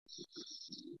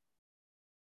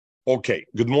Okay.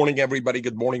 Good morning, everybody.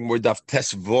 Good morning. We're Daf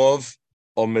Tesvov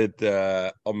Omid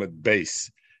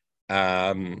Base.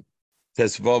 Tesvov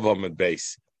Omid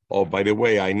Base. Oh, by the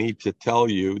way, I need to tell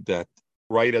you that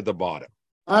right at the bottom.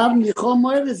 Yeah.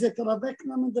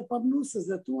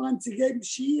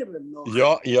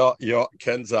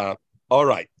 Kenza. All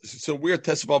right. So we're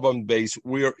Tesvav on base.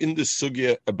 We're in the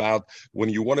sugya about when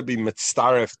you want to be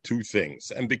mitzaref two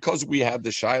things. And because we had the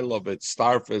shaila of it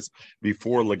starfus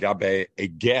before legabe a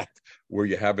get, where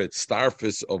you have it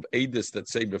starfus of edis that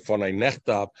say befonai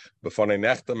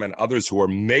nechtam, and others who are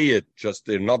mayit, just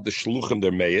they're not the shluchim,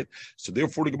 they're mayit. So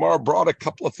therefore the Gemara brought a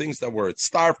couple of things that were at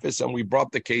starfus, and we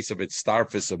brought the case of it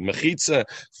starfus of mechitza,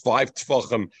 5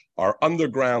 tfachim are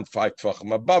underground, 5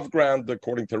 tfachim above ground,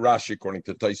 according to Rashi, according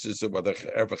to Taisus, whether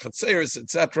Chatzeris,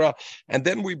 etc. And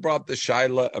then we brought the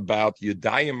shaila about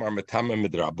Yudayim are metama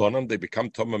midrabanan. They become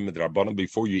tama midrabanan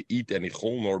before you eat any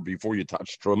chuln or before you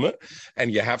touch truma,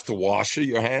 and you have to wash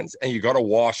your hands, and you got to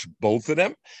wash both of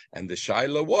them. And the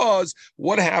shaila was,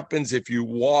 what happens if you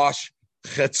wash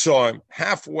chetzoim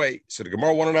halfway? So the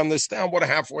Gemara wanted to understand what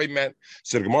halfway meant.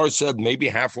 So the Gemara said maybe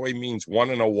halfway means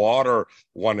one in a water,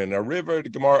 one in a river. The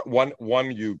Gemara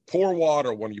one you pour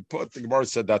water, one you put. The Gemara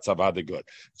said that's avada good.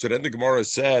 So then the Gemara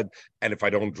said, and if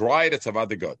I don't dry it, it's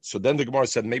avada good. So then the Gemara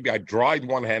said maybe I dried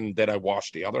one hand and then I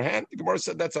washed the other hand. The Gemara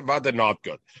said that's avada not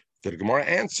good. So the Gemara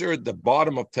answered the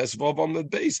bottom of Tesvav on the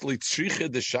base. The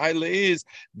shaila is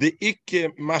the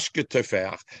ikke mashke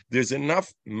tefach. There's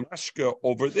enough mashke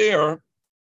over there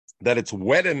that it's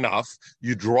wet enough.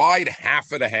 You dried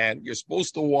half of the hand. You're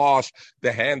supposed to wash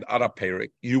the hand out of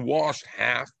perik. You washed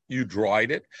half, you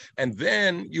dried it, and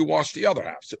then you wash the other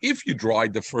half. So if you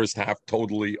dried the first half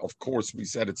totally, of course, we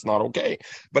said it's not okay.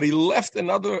 But he left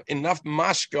enough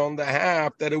mashka on the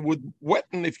half that it would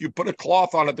wetten. If you put a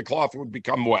cloth on it, the cloth would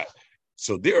become wet.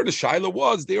 So there the shaila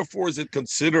was, therefore, is it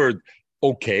considered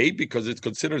okay, because it's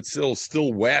considered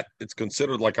still wet? It's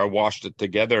considered like I washed it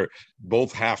together,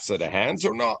 both halves of the hands,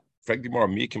 or not? So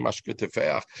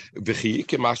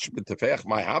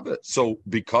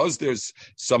because there's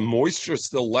some moisture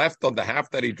still left on the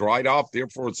half that he dried off,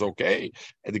 therefore it's okay.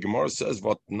 And the Gemara says,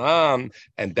 Vatnan,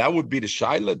 and that would be the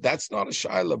shaila. That's not a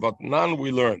shaila. Vatnan,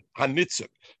 we learn hanitzuk.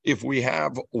 If we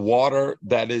have water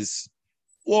that is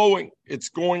flowing, it's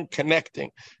going,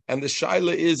 connecting. And the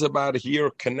shaila is about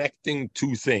here connecting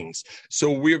two things.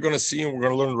 So we're going to see, and we're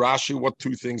going to learn Rashi what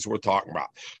two things we're talking about.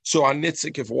 So on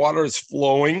nitzik, if water is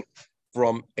flowing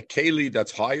from a keli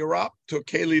that's higher up to a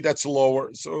keli that's lower,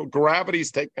 so gravity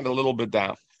is taking it a little bit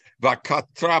down.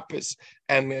 Vakatrapis,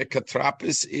 and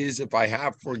katrapis is if I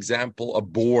have, for example, a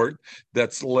board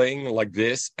that's laying like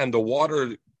this, and the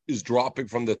water is dropping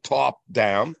from the top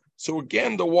down. So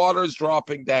again, the water is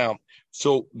dropping down.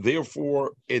 So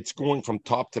therefore, it's going from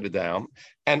top to the down.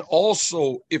 And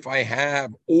also, if I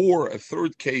have, or a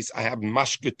third case, I have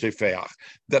mashke tefeach.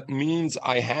 That means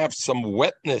I have some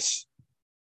wetness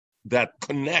that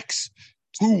connects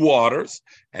two waters.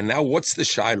 And now what's the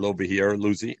shaila over here,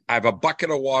 Lucy? I have a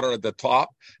bucket of water at the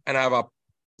top, and I have a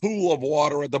pool of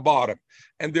water at the bottom.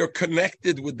 And they're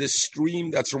connected with this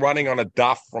stream that's running on a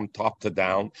daf from top to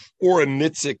down, or a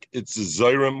nitzik, it's a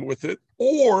zayrim with it,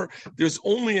 or there's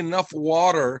only enough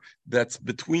water that's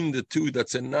between the two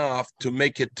that's enough to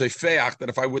make it tefeach, that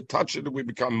if I would touch it, it would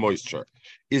become moisture.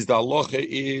 Then the halacha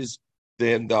is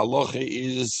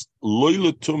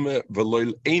loyla tume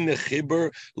v'loyla eine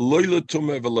chiber, loyla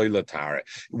tume v'loyla tare.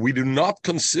 We do not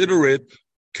consider it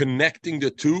connecting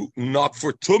the two, not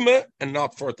for tume and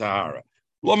not for tahara.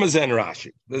 Lomazen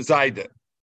Rashi, the Zayde.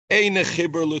 Eine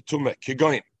chiber letume.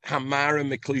 Kigoin. Hamara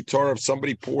mekli Torah. If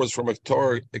somebody pours from a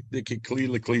Torah, the kikli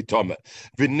lekli tome.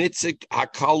 V'nitzik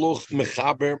hakaluch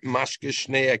mechaber mashke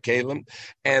shnei akelim.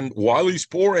 And while he's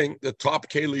pouring, the top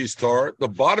keli is Torah, the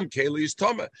bottom keli is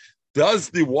tome. Does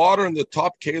the water in the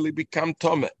top keli become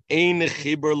tome? Ein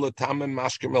chibur l'tamim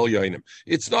mashkem el yoinim.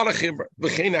 It's not a chibur.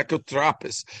 V'chein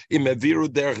akotrapis im aviru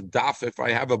derech daf. If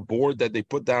I have a board that they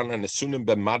put down on a sunim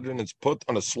b'madrin, it's put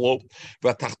on a slope.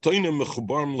 V'tachtoinim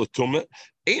mechubarim l'tume.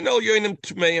 Ein el yoinim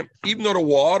tumeim. Even though the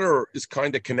water is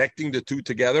kind of connecting the two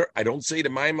together, I don't say the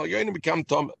mayim el yoinim become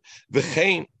tome.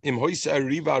 V'chein im hoisa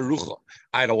riva rucha.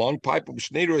 I had a long pipe of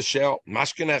shnei roshel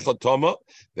mashken echotoma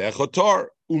ve'echotor.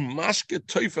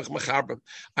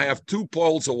 I have two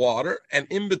poles of water, and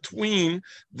in between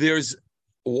there's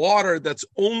water that's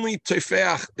only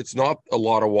tefeach. It's not a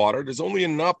lot of water. There's only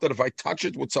enough that if I touch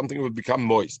it with something, it would become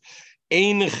moist.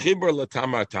 I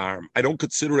don't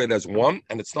consider it as one,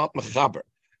 and it's not mechaber.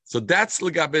 So that's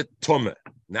legabe tumme.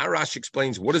 Now Rashi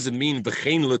explains what does it mean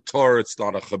v'chein l'tor it's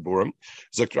not a chaburim.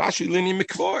 Zok Rashi lini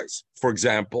mikvos. For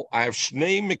example, I have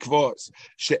shnei mikvos.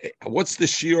 What's the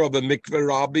shear of a mikveh,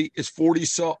 Rabbi? Is 40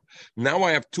 saw. Now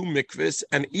I have 2 mikvahs,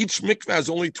 and each mikveh has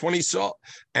only 20 saw.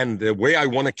 And the way I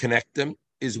want to connect them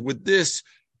is with this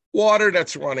water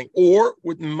that's running, or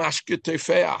with mashke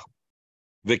tefeah.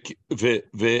 One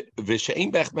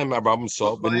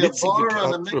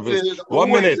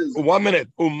minute.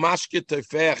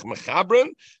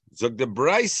 Zog the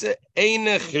Braise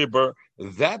eine chibur.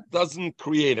 That doesn't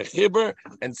create a chibur,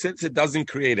 and since it doesn't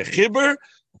create a chibur,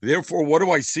 therefore, what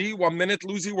do I see? 1 minute,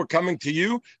 Lucy, we're coming to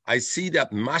you. I see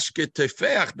that mashke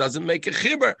tefech doesn't make a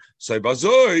chibur. So,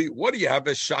 bazoi, what do you have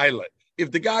as shayla? If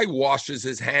the guy washes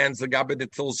his hands, the gabbin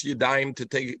fills yadayim to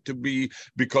take it to be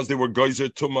because they were geyser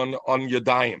tuman on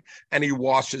yadayim, and he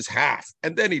washes half,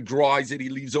 and then he dries it. He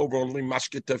leaves over only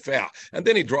mashke tefech, and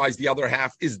then he dries the other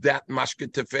half. Is that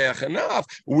mashke tefech enough?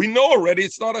 We know already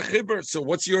it's not a chibur. So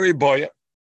what's your iboya?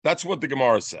 That's what the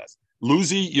Gemara says.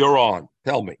 Luzi, you're on.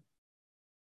 Tell me.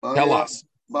 Tell us.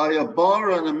 By a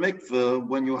bar and a mikveh,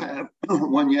 when you have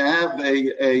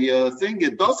a thing,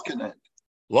 it does connect.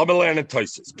 Let me learn in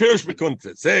Toises. Pirish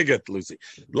Bekuntes. Say it, Lucy.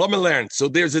 Let me learn. So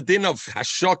there's a din of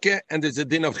Hashoke and there's a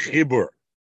din of Chibur.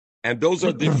 And those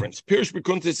are different. Pirish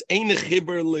Bekuntes ein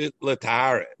Chibur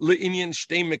letare. Le'inyan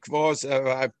shtei mikvos.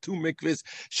 I have 2 mikvos.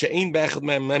 She'ein bechad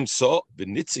mem so.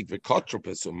 V'nitzik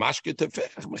v'kotropes. Mashke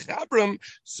tefech mechabram.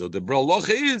 So the braloch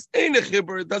is ein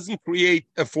Chibur. It doesn't create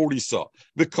a 40 saw.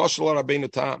 The koshel rabbeinu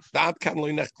tam. That kan lo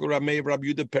nechkul ramei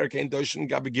Rabbi Yudah perkein doshen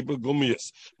gabi gibel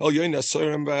gumius. El yoyna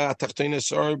sorim ba'atachtoina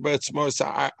sorim ba'etzmos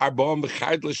arba'am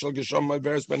b'chaydle shel geshom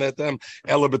ma'veres benetem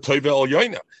ele b'toive el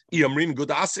yoyna. Iyamrin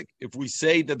gudasik. If we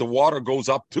say that the water goes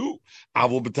up too,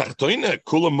 avol b'tachtoina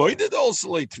kula moided also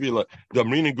leitvila. The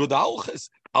amrin good alches.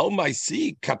 I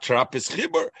see katrap is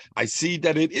chibur. I see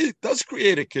that it does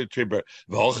create a chibur.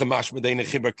 V'holchemash medena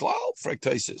chibur klal.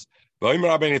 Frektoises. V'oim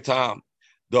rabbeinu tam.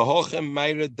 The hochem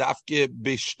meire dafke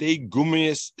b'shtei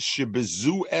gumius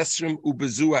shebezu esrim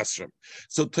ubezu esrim.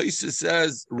 So Tosis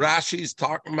says Rashi is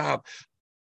talking about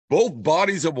both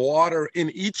bodies of water. In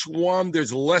each one,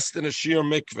 there's less than a sheer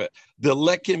mikveh. The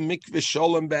lekim mikveh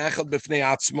sholem be'echad b'fnei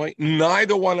atzmai.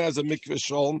 Neither one has a mikveh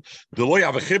sholem. The lo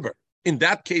have a chibur. In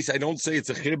that case, I don't say it's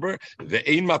a chibur. The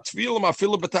ein matfilim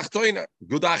afilu b'tachtoina.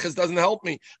 Good achas doesn't help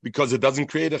me because it doesn't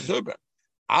create a chibur.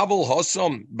 Aval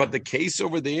Hossam, but the case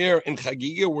over there in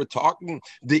Chagiga, we're talking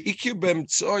the Ikubem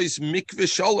Tzois Mikveh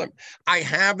Sholem. I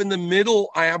have in the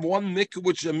middle, I have one mikveh,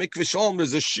 which is a Mikveh Sholem,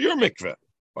 there's a sheer mikveh.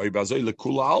 And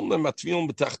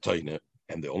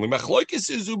the only machloikis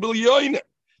is Ubil Yoine.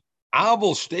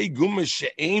 Aval Shtei Gumish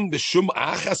She'ein B'Shum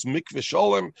Achas Mikveh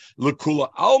Sholem L'Kula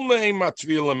Alma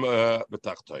Matvilim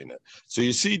B'Tachtoina. So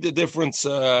you see the difference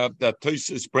that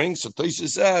Tosis brings. So Tosis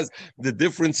says the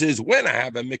difference is when I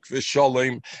have a Mikveh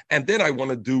Sholem, and then I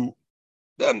want to do,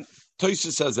 then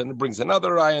Tosis says, and it brings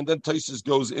another eye, and then Tosis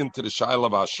goes into the Shaila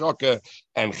of Ashoka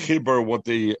and Chibur, what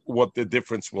the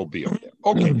difference will be.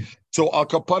 Okay, so Al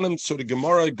Kapanim, so the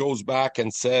Gemara goes back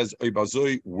and says,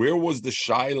 where was the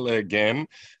Shaila again?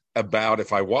 About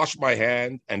if I wash my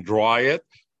hand and dry it,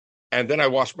 and then I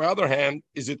wash my other hand,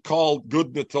 is it called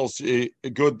good tara l'gabi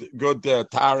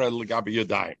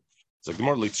yadayim? So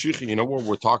Gemara Litzchichi, you know what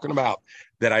we're talking about?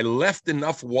 That I left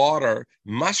enough water.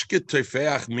 Mashke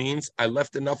tefeach means I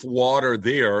left enough water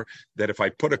there that if I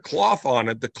put a cloth on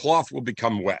it, the cloth will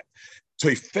become wet.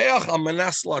 Tefeach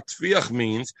amanas latfiach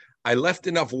means I left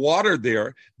enough water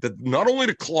there that not only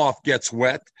the cloth gets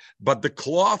wet, but the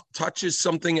cloth touches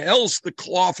something else, the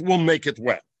cloth will make it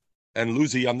wet. And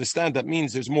Lucy, you understand that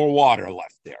means there's more water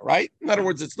left there, right? In other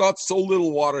words, it's not so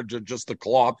little water, just the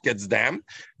cloth gets damp.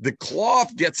 The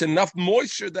cloth gets enough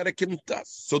moisture that it can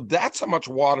dust. So that's how much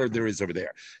water there is over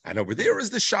there. And over there is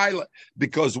the shaila,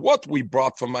 because what we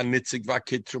brought from Anitzik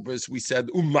Vakitrubis, we said,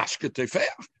 umashke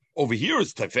tefeach. Over here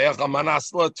is tefeach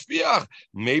amanasla tefeach.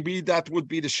 Maybe that would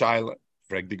be the shaila.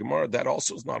 Frag the Gemara, that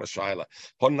also is not a shaila.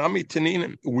 Honami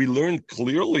teninim. We learned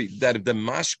clearly that if the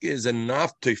mashke is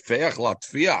enough tefeach la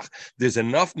tefeach, there's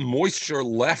enough moisture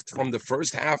left from the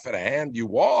first half of the hand you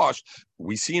wash.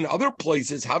 We see in other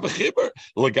places have a chibur.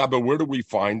 Legabe, where do we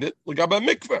find it? Legabe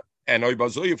mikveh. And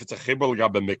if it's a chibur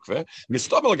legabe mikveh,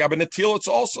 mistaba legabe netil, it's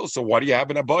also. So what do you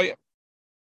have in a bayah?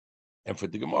 And for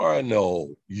the Gemara,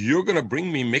 no, you're going to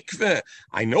bring me mikveh.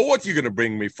 I know what you're going to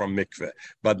bring me from mikveh,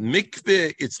 but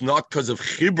mikveh, it's not because of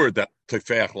chibur that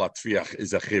tefech latfiach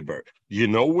is a chibur. You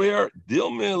know where?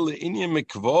 Dilme le'inye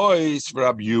mikvois for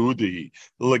Rabbi Yehudi.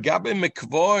 Legabe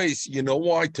mikvois, you know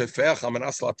why tefech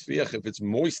amanas latfiach, if it's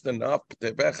moist enough,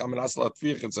 tefech amanas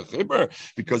latfiach, it's a chibur,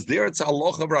 because there it's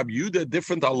halacha of Rabbi Yehuda,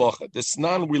 different halacha. The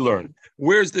Snan we learn.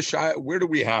 Where's the shai? Where do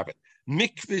we have it?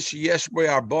 Mikvish yesh boy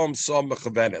arbom som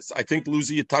mechavenes. I think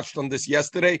Lucy you touched on this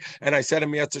yesterday, and I said in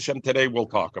Yetz Hashem today we'll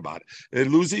talk about it.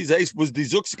 Lucy says was the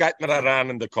zuxkeit meraran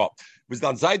in the cup. Was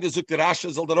dann sei the zuk der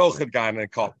Rasha soll der Rocher gehen in the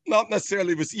cup. Not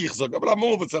necessarily was ich zug, but I'm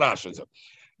moving to Rasha zug.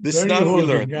 This now we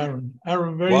learned.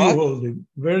 Aaron, where are you holding?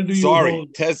 Where do you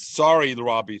hold? Sorry,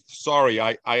 Robbie. Sorry,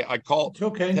 I called. It's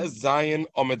okay. Tes Zion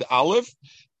Omid Aleph.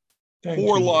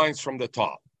 Four lines from the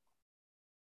top.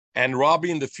 And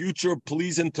Robbie, in the future,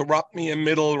 please interrupt me in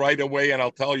middle right away, and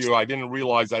I'll tell you I didn't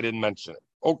realize I didn't mention it.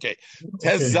 Okay.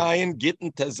 Tes Zion,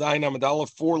 Gittin, Tes Zion, Amid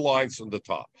Aleph, 4 lines from the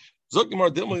top. Zogimar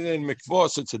Dilma in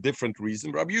Mikvah, it's a different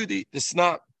reason. Rabbi Yehudi, it's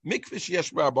not. Mikvah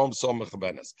yesh b'arbam saw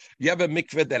mechabenes. You have a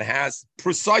mikveh that has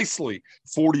precisely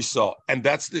 40 saw, and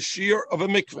that's the shear of a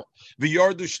mikveh.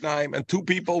 V'yardu shnaim, and 2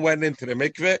 people went into the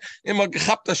mikveh. Ima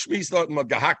gehabt a shmiz dort, ima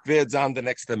gehakt wird an the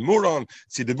next muron.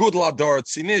 See the good lot dort,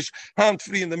 see nish hand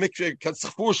free in the mikveh. Kannst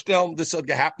sich vorstellen, this had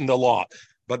happened a lot.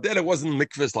 But then it wasn't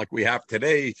mikvahs like we have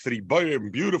today, 3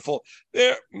 bayim, beautiful.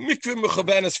 There, mikveh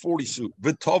mechabenes 40 su.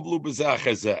 V'tovlu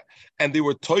b'zeh and they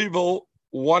were toivel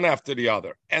one after the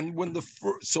other. And when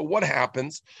so what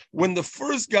happens when the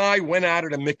first guy went out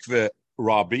of the mikveh,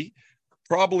 Rabbi,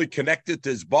 probably connected to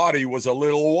his body was a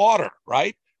little water,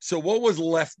 right? So what was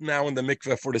left now in the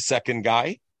mikveh for the second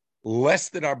guy? Less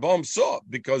than Arbam saw,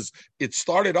 because it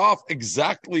started off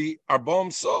exactly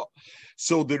Arbam saw.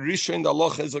 So the Rishon, the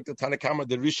Allah is like the Tanakama,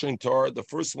 the Rishon Torah. The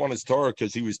first one is Torah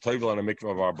because he was Toivel on a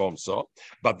mikveh of Arbam saw.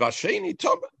 But Vasheni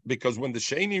Tov, because when the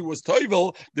Sheni was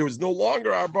Toivel, there was no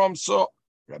longer Arbam saw.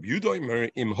 If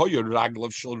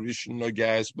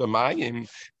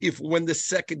when the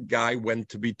second guy went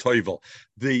to be toivel,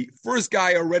 the first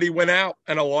guy already went out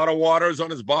and a lot of water is on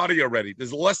his body already.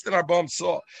 There's less than our bum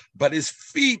saw, but his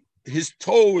feet, his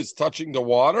toe is touching the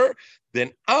water.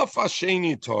 Then afa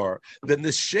sheni tor. Then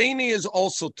the sheni is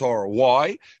also tor.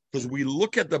 Why? Because we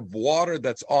look at the water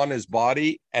that's on his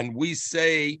body and we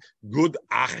say good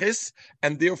achis,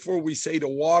 and therefore we say the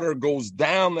water goes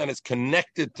down and it's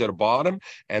connected to the bottom,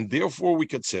 and therefore we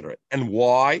consider it. And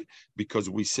why? Because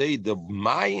we say the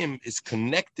mayim is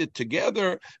connected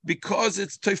together because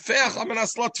it's tefech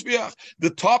amanas latviach.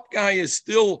 The top guy is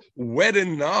still wet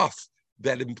enough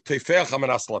that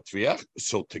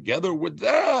so together with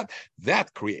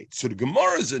that creates. So the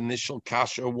Gemara's initial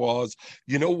kasha was,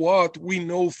 you know what? We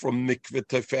know from mikveh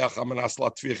tefech amanas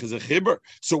latviach is a chibur.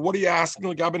 So what are you asking?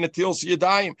 L'gabe netils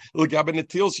yadayim. L'gabe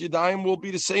netils yadayim will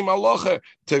be the same halacha.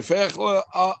 Tefech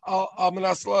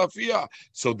amanas latviach.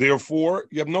 So therefore,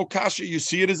 you have no kasha. You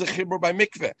see it as a chibur by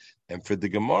mikveh. And for the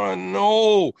Gemara,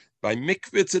 no. By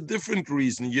mikveh, it's a different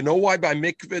reason. You know why by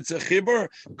mikveh it's a chibur?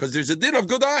 Because there's a din of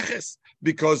good achis.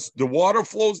 Because the water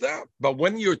flows down. But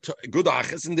when you're good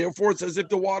achis, and therefore it's as if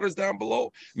the water's down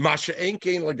below. Masha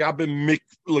enkein legabe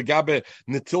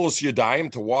netilos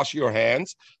yadayim, to wash your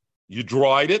hands. You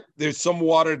dried it. There's some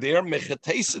water there.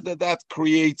 Mechatesa, that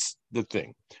creates the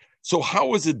thing. So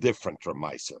how is it different from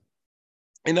Maisa?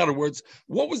 In other words,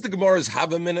 what was the Gemara's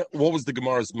Havamina? What was the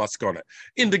Gemara's Maskana?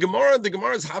 In the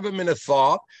Gemara's Havamina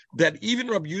thought that even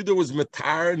Rabbi Yehuda was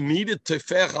Matar, needed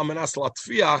Tefech Amanas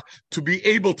Latfiach to be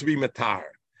able to be Matar.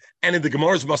 And in the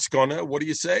Gemara's Maskana, what do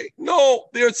you say? No,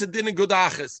 there's a din in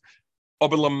Gudachas. But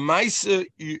Lamaisa,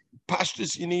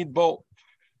 Pashtus, you need both.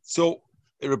 So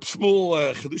Reb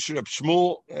Shmuel, Chedush Reb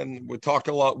Shmuel, and we'll talk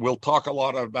a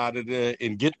lot about it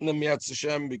in Gittin Yetz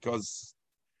Hashem, because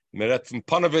Meret from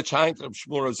Panovich, Heinz,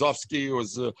 Shmuel Rozovsky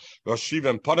was Rosh Shiva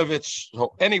and Panovich.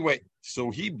 So anyway,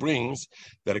 so he brings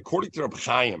that according to Reb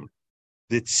Chaim,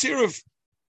 the tziruf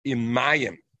in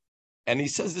Mayim, and he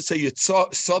says this,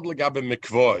 Sod Legabe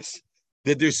Mikvos,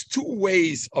 that there's 2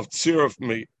 ways of tziruf.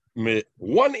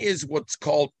 One is what's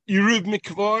called Iruv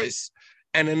Mikvos,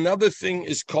 and another thing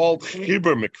is called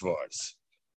Chibur Mikvos.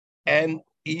 And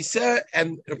he said,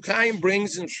 and Reb Chaim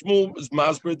brings in Shmuel's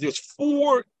Masber, there's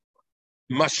 4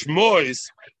 mashmois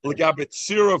legabe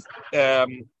tziruf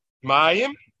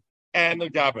mayim and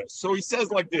legabe. So he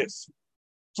says like this: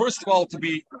 first of all, to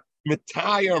be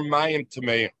mitayer mayim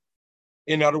tameim.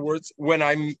 In other words, when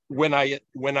I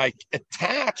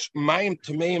attach mayim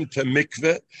tameim to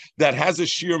mikveh that has a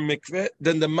sheer mikveh,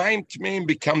 then the mayim tameim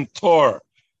become tor.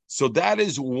 So that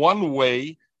is one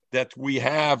way that we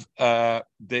have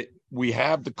the we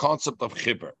have the concept of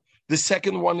chibur. The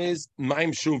second one is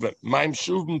Maim Shuvim. Maim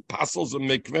Shuvim passes a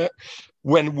mikveh.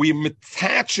 When we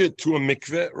attach it to a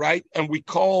mikveh, right, and we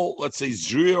call, let's say,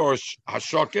 Zriya or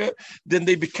Hashaka, then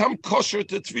they become kosher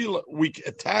to tefillah. We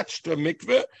attach to a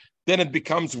mikveh, then it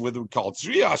becomes what we call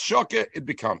Zriya, Hashaka, it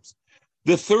becomes.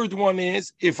 The third one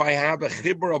is, if I have a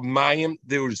chibur of Mayim,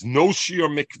 there is no shear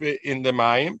mikveh in the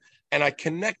Mayim, and I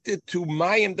connect it to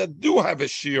Mayim that do have a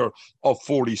shear of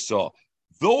 40 saw.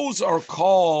 Those are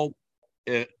called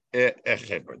a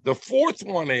chibur. The fourth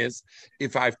one is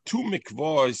if I have two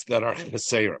mikvahs that are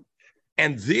cheserim,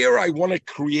 and there I want to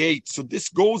create. So this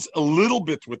goes a little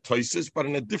bit with Toises, but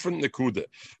in a different nekuda.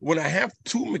 When I have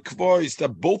two mikvahs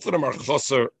that both of them are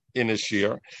chaser in a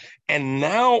shear, and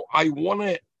now I want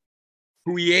to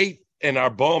create an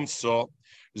arbam saw.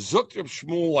 Zok Reb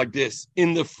Shmuel like this.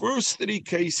 In the first three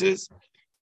cases,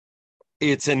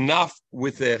 it's enough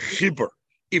with a chibur.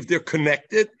 If they're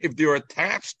connected, if they're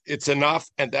attached, it's enough,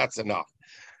 and that's enough.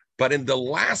 But in the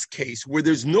last case, where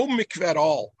there's no mikveh at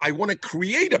all, I want to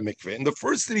create a mikveh. In the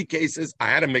first three cases, I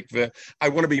had a mikveh. I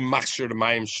want to be machshir to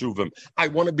mayim shuvim. I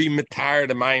want to be metar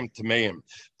to mayim tameim.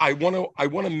 I want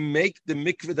to make the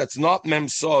mikveh that's not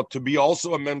memsa to be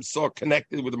also a memsa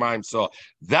connected with the mayim saw.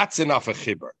 That's enough a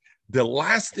chibur. The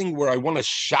last thing where I want to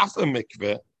shaf a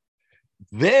mikveh,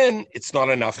 then it's not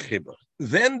enough chibur.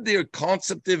 Then their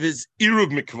concept of is iruv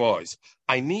mikvahs.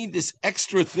 I need this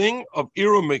extra thing of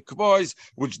iruv mikvahs,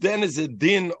 which then is a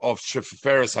din of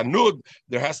shefferes hanud.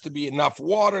 There has to be enough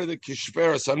water, the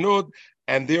kishferes hanud,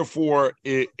 and therefore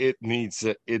it needs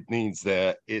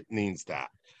that.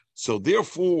 So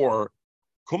therefore,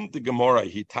 come to Gemara.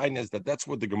 He tightens that's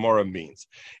what the Gemara means.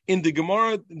 In the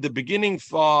Gemara, the beginning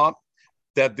thought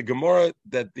that the Gemara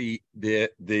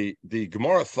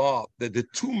thought that the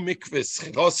two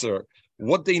mikvahs chaser,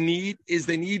 what they need is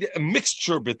they need a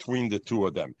mixture between the two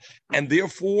of them. And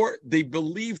therefore, they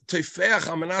believe Tefeach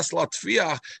Amanas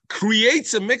Latfiach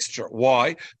creates a mixture.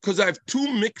 Why? Because I have two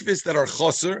mikvahs that are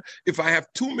chaser. If I have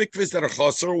two mikvahs that are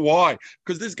chaser, why?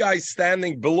 Because this guy's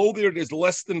standing below there's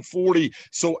less than 40.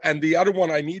 So, and the other one,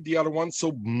 I need the other one.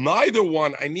 So neither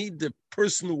one, I need the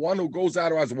person, one who goes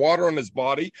out who has water on his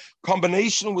body,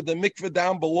 combination with the mikveh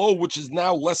down below, which is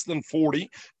now less than 40.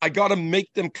 I got to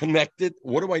make them connected.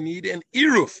 What do I need? An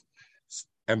iruf.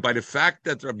 And by the fact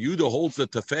that Rabbi Yehuda holds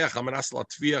that tefech hamanas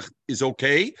latfiach is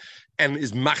okay and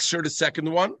is machshir the second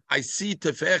one, I see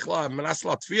tefech hamanas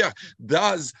latfiach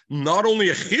does not only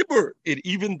a chibur, it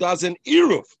even does an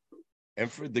iruf.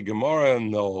 And for the Gemara,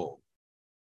 no.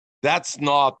 That's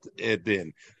not a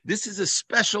din. This is a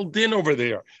special din over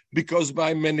there because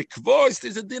by menikvois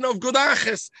there's a din of good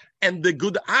aches, and the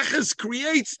good aches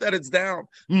creates that it's down.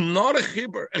 Not a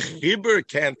chibur. A chibur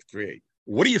can't create.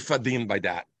 What do you fadin by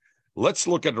that? Let's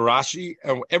look at Rashi,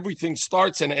 and everything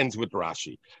starts and ends with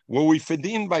Rashi. What we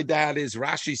fadin by that is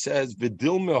Rashi says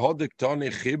v'dil mehodik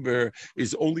tani chibur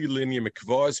is only linear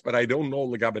mikvos, but I don't know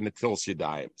legabe netilas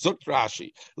yadayim. Zok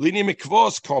Rashi linear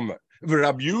mikvos kommer. When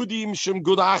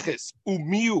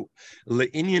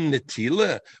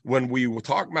we were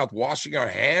talking about washing our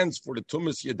hands for the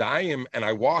tumas yadayim, and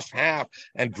I washed half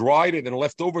and dried it and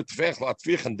left over tefech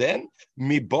latfich, and then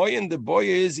mi boy and the boy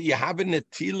is you have a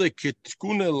netila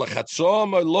kitkuna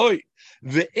lachatzom loy.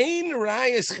 The ein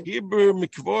rayas chibur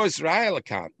mikvos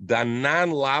rayalakan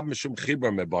danan lab mishum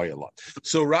chibur mebayalot.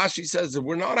 So Rashi says that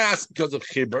we're not asked because of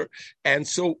chibur, and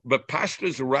so but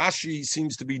Pashtas Rashi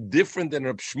seems to be different than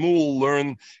Reb Shmuel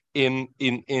learned in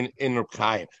Reb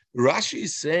Chaim. Rashi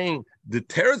is saying the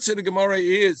teretz of the Gemara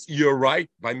is you're right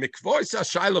by mikvos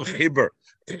ashayl of chibur,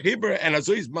 and as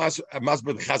is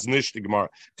masbed chaznish the Gemara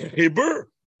chibur,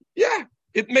 yeah,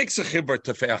 it makes a chibur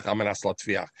tefeach amanas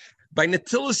latfiach. By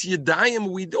Netilas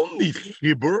Yadayim, we don't need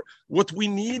chibur. What we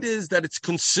need is that it's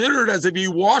considered as if he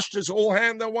washed his whole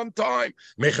hand at one time.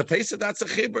 Mechatesa, that's a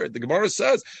chibur. The Gemara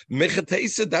says,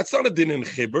 Mechatesa, that's not a din in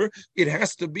chibur. It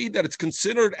has to be that it's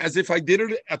considered as if I did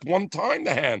it at one time,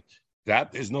 the hand.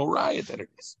 That is no riot that it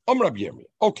is. Rab Yirmiyah.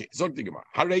 Okay, Zog the Gemara.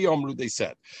 Harei Omru, they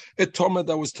said. A Toma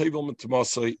that was Tevel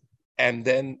Metamasai, and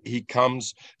then he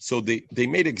comes, so they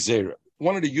made a gzera.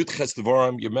 One of the Yudches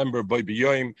Devarim, you remember, by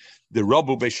B'yoyim, the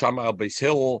Rabu Beis Shammai al Beis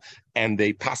Hillel, and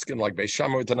they paskin like Beis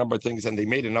Shammai with a number of things, and they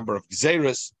made a number of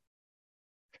gzeras.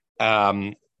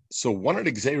 So one of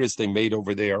the gzeras they made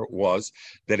over there was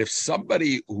that if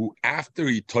somebody who, after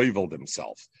he toiveled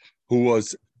himself, who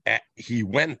was, he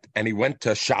went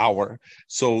to a shower,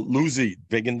 so Luzi,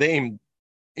 wegen dem,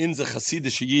 in the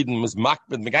Chassidish Yidden was makbet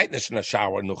megait nicht in a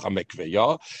shower noch a mikveh,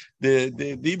 ja?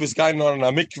 the was going on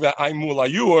a mikveh, Aimul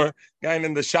Ayur, going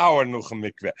in the shower, Nuch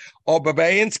mikveh. Aber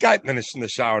bei uns geht man nicht in the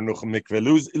shower, Nuch mikveh.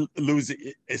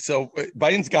 So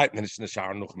bei uns geht man nicht in the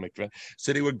shower, Nuch mikveh.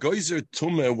 So they were geyser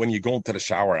tumah when you go into the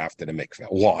shower after the mikveh.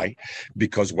 Why?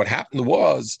 Because what happened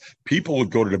was people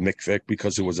would go to the mikveh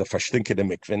because it was a verstinkende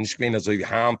mikveh, nicht gewesen also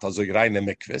hand, also reine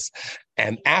mikvehs.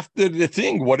 And after the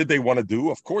thing, what did they want to do?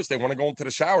 Of course, they want to go into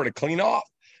the shower to clean off.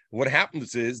 What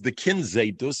happens is the kin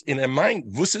zeitus in a mind,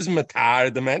 wus is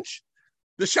matar the mensch?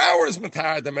 The shower is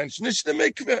matar the mensch, nicht the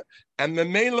mikveh. And the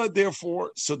mela,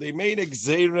 therefore, so they made a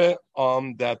gzeira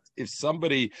on that if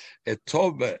somebody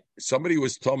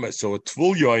was tome, so a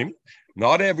tvul yoim,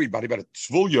 not everybody, but a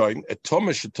tvul yoim, a tome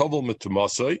shetovel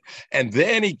metumasoi, and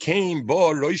then he came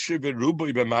bo roishe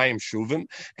berubai b'mayim shuvim,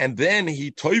 and then he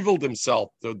toiveled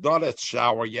himself, not a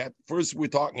shower yet. First we're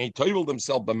talking, he toiveled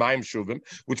himself b'mayim shuvim,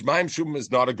 which mayim shuvim is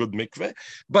not a good mikveh,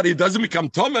 but it doesn't become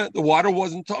tome. The water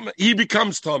wasn't tome. He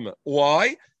becomes tome.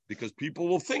 Why? Because people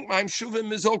will think Maim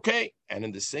Shuvim is okay. And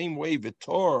in the same way,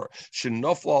 Vitor,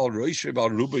 Shinofal Roishev al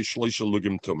Rubai Shloisha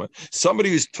Lugim Tuma. Somebody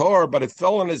who's tor, but it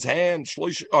fell on his hand,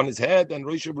 on his head, and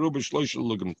Roishev Rubai Shloisha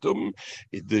Lugim Tum.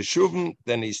 The Shuvim,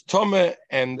 then he's Tuma,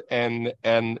 and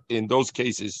in those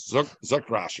cases, Zak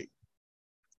Rashi.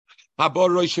 Habor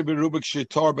Roishev Rubai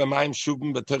Shitor B'Maim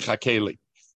Shuvim B'Tech HaKeli.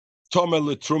 Toma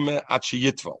L'Trume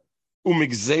Achiyitval.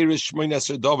 Umigzerish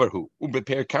Shmoyneser Doverhu.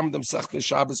 Umbeper Kamdem Sachne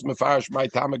Shabbos Mefarish My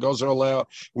Tama Gozer Alea.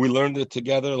 We learned it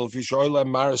together. Lefishoyle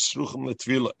Maris Shruchim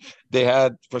Letvila. They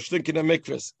had Verstinkene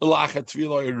Mikvas. Elacha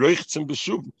Tvila Reichtzim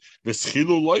Beshuvim.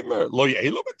 Veschilu Loimer Loy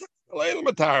Elo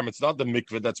Matar. It's not the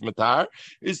mikveh that's matar.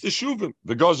 It's the shuvim.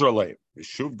 The Gozer Alea. The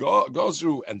shuv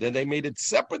Gozru. And then they made it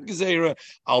separate Gezerah.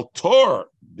 Al Tor.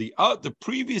 The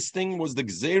previous thing was the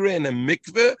Gezerah in a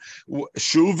mikveh.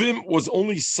 Shuvim was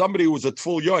only somebody who was a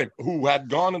tful yoin who had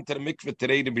gone into the mikveh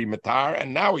today to be matar,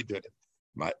 and now he did it.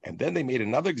 And then they made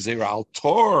another Gezerah Al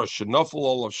Tor Shenafel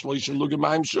all of Shloisha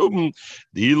Lugamayim Shuvim.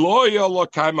 The Eloya Lo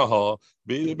Kaimaha.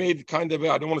 They made kind of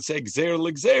I don't want to say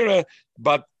Gezerah,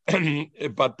 but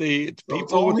the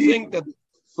people would think that.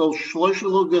 So Shloisha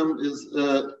Lugim is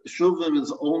Shuvim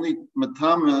is only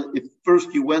matama if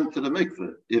first you went to the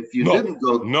mikveh. If you didn't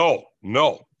go, no.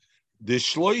 The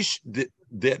shloish,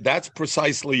 that's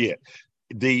precisely it.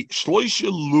 The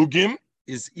Shloisha Lugim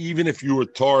is even if you were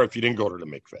tor, if you didn't go to the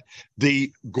mikveh.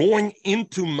 The going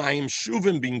into Mayim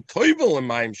Shuvim, being toivel in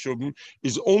Mayim Shuvim,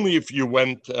 is only if you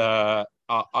went.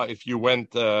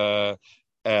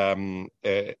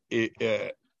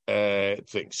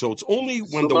 Thing. So it's only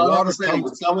when the water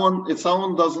comes. If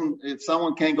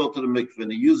someone can't go to the mikveh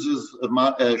and he uses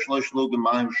shlosh lugim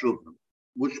mayim shuvim,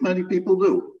 which many people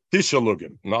do. Tisha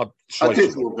lugim, not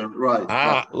shlosh lugim.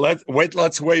 Right.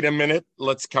 Let's wait a minute.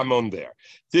 Let's come on there.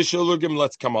 Tisha lugim.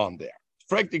 Let's come on there.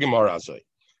 Frag the Gemara Azay.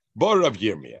 Bar Rav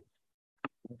Yirmiyah.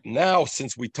 Now,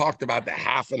 since we talked about the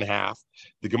half and half,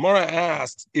 the Gemara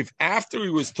asks if after he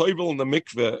was toivel in the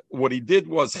mikveh, what he did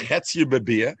was chetzia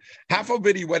bebia. Half of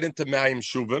it he went into mayim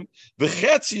shuvim. The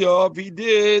chetzia he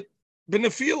did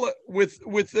benefila with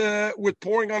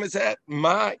pouring on his head.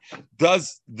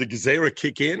 Does the gezerah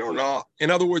kick in or not?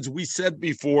 In other words, we said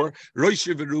before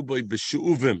roishe v'rubai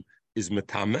b'shuvim is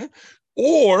metame,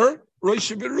 or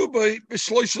roishe v'rubai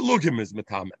b'shloisha lugim is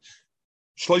metame.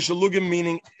 Shloisha lugim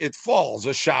meaning it falls,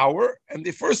 a shower, and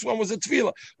the first one was a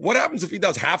tefillah. What happens if he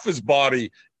does half his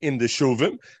body in the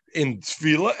shuvim, in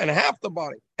tefillah, and half the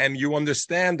body? And you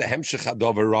understand the hemshech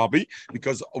hadavar Rabbi,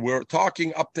 because we're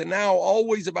talking up to now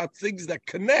always about things that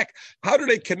connect. How do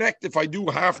they connect if I do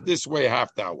half this way,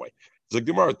 half that way? The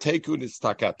Gemara teku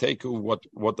nitztaka teku, what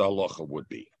the halacha would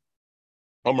be.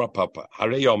 Omra Papa,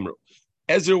 Hare Omru.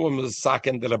 Ezra was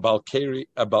second that a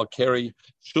Balkari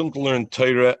shouldn't learn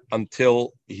Torah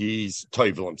until he's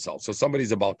toivel himself. So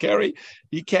somebody's a Balkari,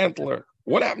 he can't learn.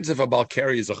 What happens if a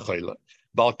Balkari is a chayla?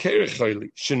 Balkari chayli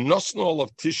shenosnu all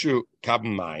of tishu kab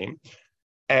mayim,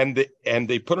 and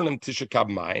they put on him tishu kab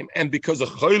mayim, and because of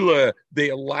chayla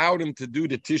they allowed him to do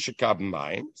the tishu kab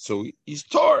mayim, so he's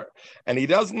tor, and he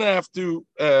doesn't have to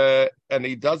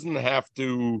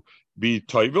be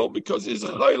toivel because he's a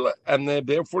chayla, and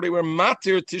therefore they were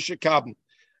matir tisha kabin.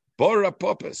 But Rav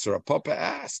Papa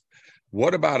asked,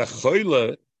 what about a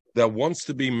chayla that wants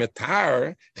to be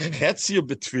metar chetzia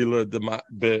betfila the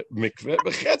mikveh,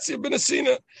 but chetzia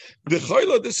benasina? The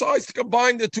chayla decides to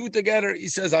combine the two together. He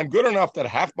says, I'm good enough that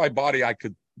half my body I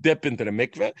could dip into the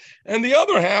mikveh, and the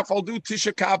other half I'll do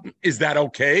tisha kabin. Is that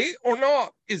okay or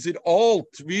not? Is it all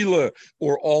tvila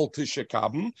or all tisha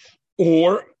kabin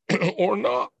or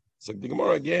not? So the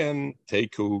Gemara again,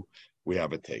 teku we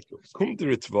have a taker. Come to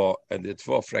Ritva, and the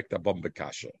Ritva fragt a bombe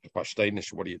kasha.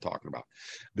 What are you talking about?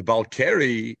 The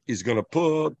Balkari is going to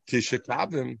put Tisha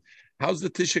Kavim. How's the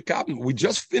Tisha Kavim? We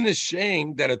just finished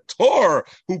saying that a Tor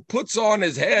who puts on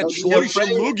his head Shloisha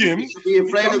Lugim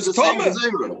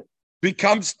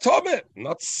becomes Tomeh,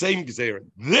 not same Gezerah,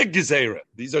 the Gezerah.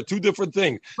 These are two different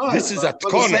things. Right, this is a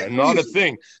Tkona, not a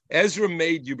thing. Ezra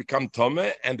made you become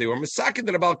Tomeh, and they were Masakin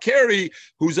that a Balkari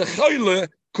who's a Chayle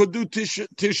could do Tisha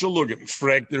Lugim.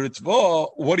 Frag the Ritzvah,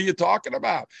 what are you talking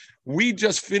about? We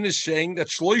just finished saying that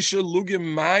Shloisha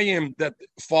Lugim Mayim that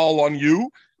fall on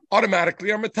you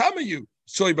automatically are Matama you.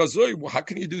 So how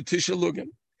can you do Tisha Lugim?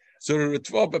 So the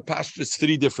Ritzvah bepashtras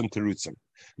three different terutzim.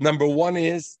 Number one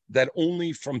is that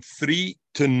only from 3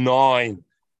 to 9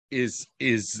 is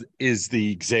the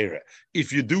Gzera.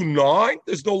 If you do 9,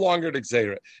 there's no longer the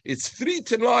Gzera. It's 3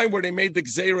 to 9 where they made the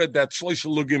Gzera that Shloisha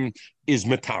Lugim is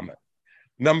Matama.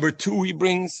 Number 2, he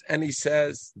brings and he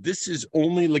says, this is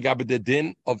only Legabe the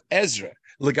din of Ezra.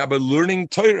 Legabe learning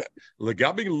Torah.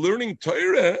 Legabe learning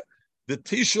Torah, the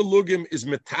Tisha Lugim is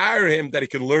Matar him that he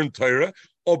can learn Torah.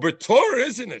 Ober Torah,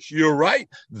 isn't it? You're right.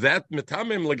 That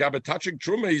Matamim Legabe touching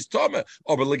Truma is Tama.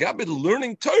 Ober Legabe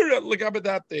learning Torah, Legabe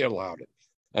that they allowed it.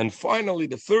 And finally,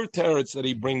 the third teretz that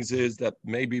he brings is that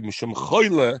maybe Mishum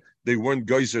Choyle, they weren't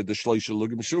geyser the Shloisha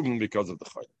Lugim Shuvim because of the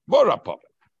Choyle.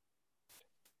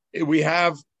 We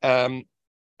have no,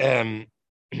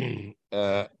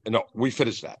 we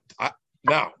finished that.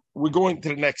 Now we're going to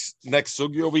the next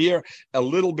sugi over here, a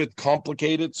little bit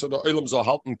complicated. So the Olam's a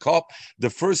halten kop. The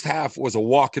first half was a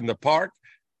walk in the park,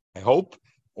 I hope,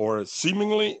 or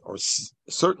seemingly, or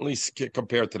certainly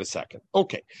compared to the second.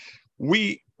 Okay,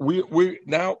 we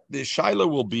now the shaila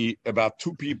will be about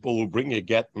two people who bring a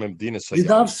get Medina Sayyam. You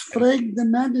darfst fragen the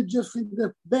manager from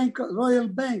the bank, Royal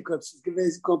Bank, it's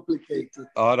gewesen complicated.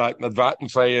 All right, not warten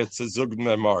für jetzt zu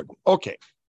sagen morgen. Okay.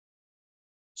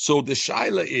 So the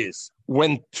shaila is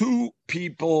when two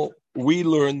people, we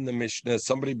learn the Mishnah,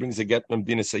 somebody brings a get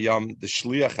Medina Sayyam, the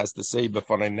shliach has to say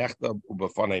befanei nechta u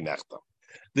befanei nechta.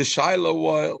 The shaila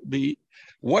will be,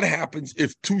 what happens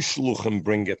if two shluchim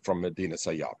bring it from Medina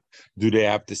Sayyam? Do they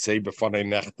have to say befanei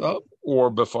nechta or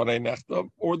befanei nechta,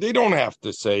 or they don't have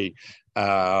to say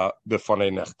befanei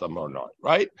nechta or not,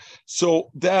 right? So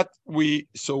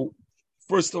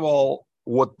first of all,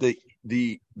 what the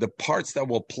parts that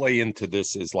will play into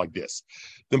this is like this.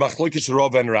 The machlokes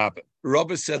Rav and Rabbi.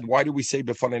 Rabbi said, why do we say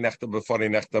befanei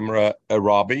nechta,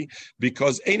 Rabbi?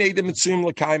 Because ein edem mitzuyim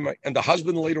l'kaima, and the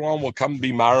husband later on will come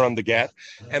be mar on the get,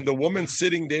 and the woman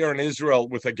sitting there in Israel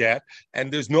with a get,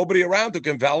 and there's nobody around who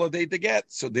can validate the get.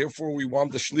 So therefore, we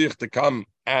want the shliach to come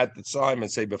at the time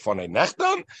and say befanei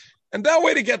nechta, and that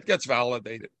way the get gets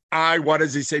validated. What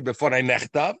does he say befanei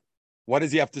nechta? Why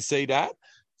does he have to say that?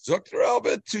 Zogt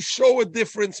Rabbi, to show a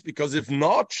difference, because if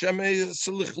not, and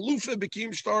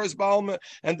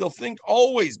they'll think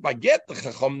always by get the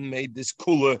Chacham made this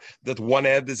kula that one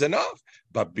ad is enough,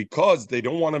 but because they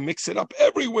don't want to mix it up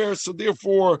everywhere, so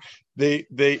therefore they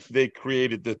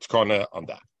created the tkana on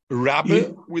that. Rabbi,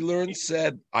 we learned,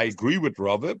 said, I agree with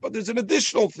Rabbi, but there's an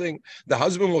additional thing. The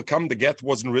husband will come, the get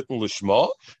wasn't written lishma,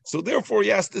 so therefore he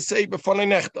has to say befanei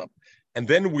nechta. And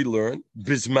then we learn,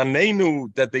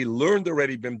 Bismanenu, that they learned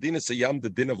already, B'mdina Sayyam, the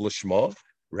din of Lishma.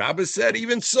 Rabbi said,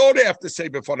 even so they have to say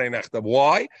B'fanei nechta.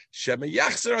 Why? Shema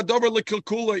Yachzer Adover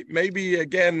L'Kilkulei. Maybe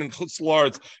again in Chutz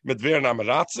La'aretz, Medver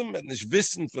Namaratzim, and Nish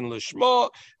Wissen von Lishma,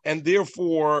 and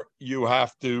therefore you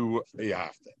have to. The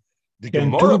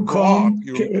Gemara brought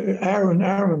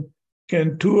Aaron,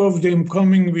 can two of them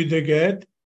coming with the get?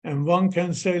 And one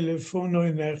can say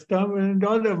lefonoi nechtam, and the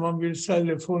other one will say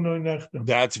lefonoi nechtam.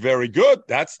 That's very good.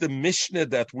 That's the Mishnah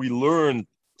that we learned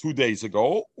 2 days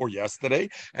ago or yesterday,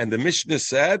 and the Mishnah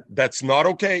said that's not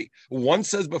okay. One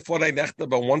says befonei nechtam,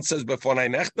 but one says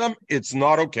befonei nechtam. It's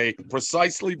not okay.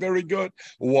 Precisely, very good.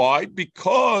 Why?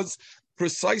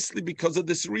 Precisely because of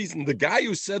this reason. The guy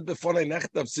who said befonei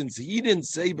nechtam, since he didn't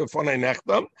say befonei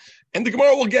nechtam, and the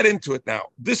Gemara will get into it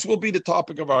now. This will be the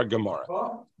topic of our Gemara.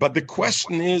 But the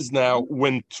question is now,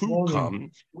 when two come,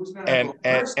 and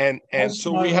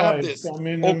so we have this.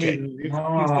 Okay.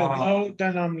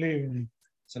 Then I'm leaving.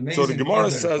 So the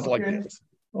Gemara says like this.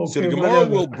 So the Gemara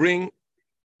will bring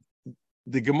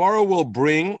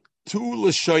two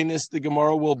lashonis. The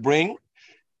Gemara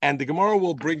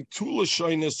will bring two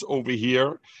lashonis over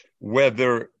here,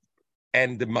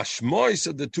 and the mashmois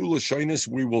of the two lashonis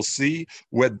we will see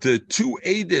where the two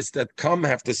edis that come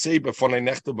have to say befanei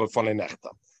nechta.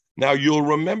 Now you'll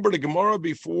remember the Gemara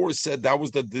before said that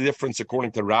was the difference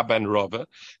according to Rabbi and Rava,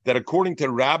 that according to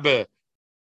Rabbi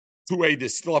Two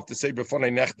edis still have to say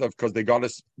Befanei Nechtav because they got to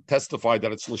testify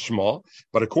that it's Lishma.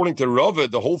 But according to Rava,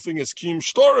 the whole thing is Kiyum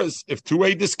Shtoris. If two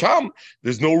edis come,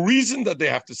 there's no reason that they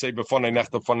have to say Befanei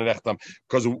Nechtav,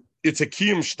 because it's a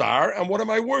Kiyum Shtar. And what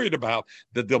am I worried about?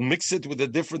 That they'll mix it with a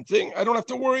different thing? I don't have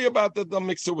to worry about that they'll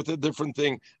mix it with a different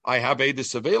thing. I have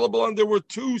edis available, and there were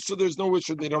two, so there's no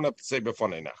issue. They don't have to say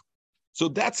Befanei Nechtav. So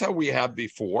that's how we had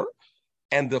before.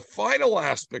 And the final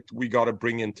aspect we got to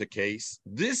bring into case,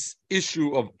 this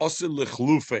issue of Osir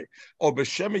L'chlufe or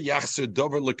B'Shem Yachser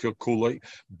Dover L'Kirkulei,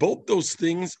 both those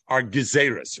things are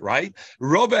gezeres, right?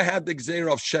 Rava had the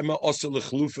gezerah of Shema Osir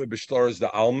L'chlufe B'Shtaras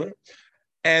the Almer,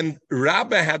 and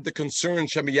Rabba had the concern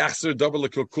Shema Yachser Dover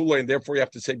L'Kirkulei, and therefore you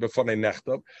have to say B'Fanei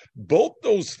Nechtav. Both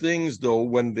those things, though,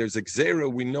 when there's a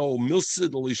gezerah, we know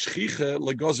Milsid L'Ishchicha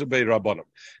L'Gozer Bei Rabbanim.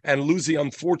 And Lucy,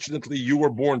 unfortunately, you were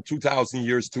born 2,000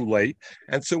 years too late.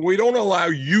 And so we don't allow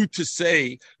you to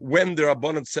say when the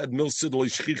Rabbanim said Milsid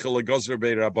L'Ishchicha L'Gozer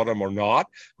Bei Rabbanim or not,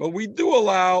 but we do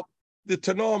allow the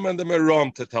Tanoim and the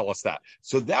Merom to tell us that.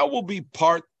 So that will be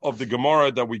part of the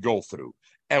Gemara that we go through.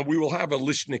 And we will have a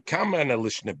Lishne Kama and a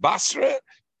Lishne Basra.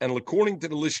 And according to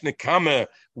the Lishne Kama,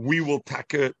 we will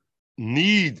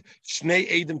need Shnei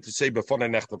Edom to say B'Fanei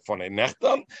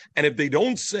Nechtam. And if they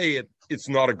don't say it, it's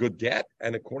not a good get.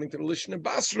 And according to the Lishne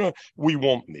Basra, we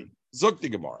won't need. Zok the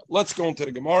Gemara. Let's go into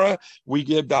the Gemara. We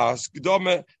give Das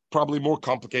Gdome, probably more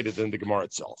complicated than the Gemara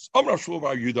itself. Amar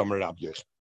Shulva Yudam Rab Yech.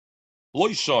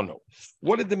 Loishano.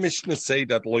 What did the Mishnah say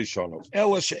that Loishano?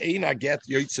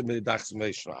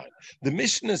 The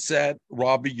Mishnah said,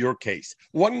 Rabbi, your case.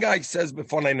 One guy says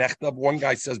B'Fanei Nechtav, one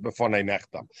guy says B'Fanei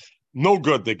Nechtav. No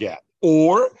good to get.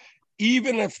 Or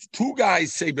even if two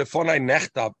guys say B'Fanei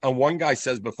Nechtav and one guy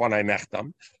says B'Fanei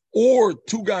Nechtav, or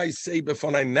two guys say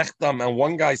B'Fanei Nechtam and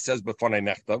one guy says B'Fanei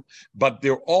Nechtam, but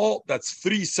that's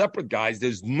three separate guys.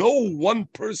 There's no one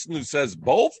person who says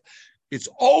both. It's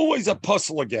always a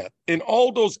puzzle again. In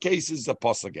all those cases, a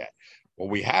puzzle again. What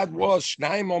we had was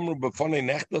Shnaim Omru B'Fanei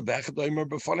Nechtam, V'Echad Omer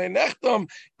B'Fanei Nechtam.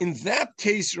 In that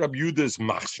case, Rabbi Yehuda is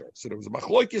machsher. So there was a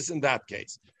machloikis in that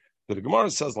case. So the Gemara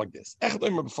says like this: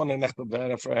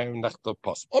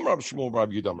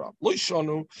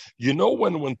 you know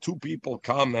when two people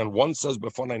come and one says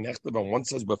B'Fanei Nechtam and one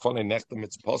says B'Fanei Nechtam,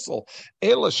 it's puzzle.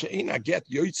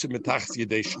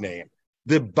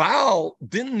 The Baal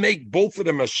didn't make both of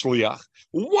them a shliach.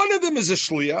 One of them is a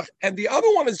shliach, and the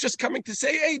other one is just coming to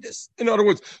say Edis. In other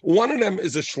words, one of them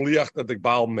is a shliach that the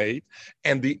Baal made,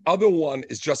 and the other one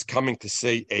is just coming to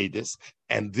say Edis.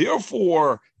 And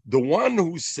therefore, the one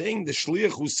who's saying, the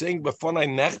shliach who's saying B'Fanei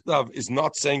Nechtav is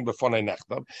not saying B'Fanei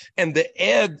Nechtav, and the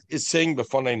ed is saying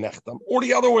B'Fanei Nechtav, or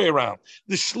the other way around.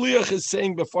 The shliach is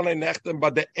saying B'Fanei Nechtav,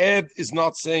 but the ed is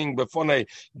not saying B'Fanei,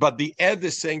 but the ed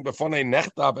is saying B'Fanei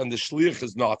Nechtav, and the shliach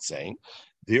is not saying.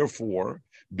 Therefore,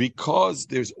 because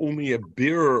there's only a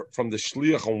bearer from the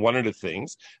shliach on one of the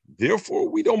things, therefore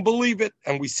we don't believe it,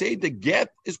 and we say the get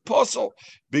is possible.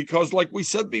 Because, like we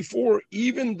said before,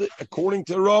 according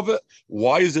to Rava,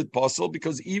 why is it possible?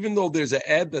 Because even though there's an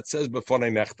ed that says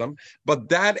B'Fanei Nechtam, but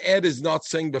that ed is not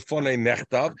saying B'Fanei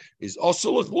Nechtav, is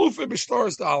also l'chlufe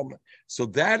b'shtaras d'alma. So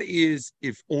that is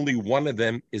if only one of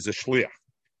them is a shliach.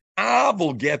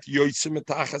 Will get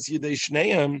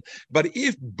but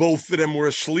if both of them were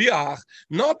a shliach,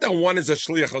 not that one is a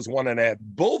shliach as one an ed,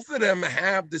 both of them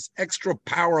have this extra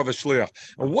power of a shliach.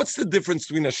 And what's the difference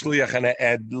between a shliach and an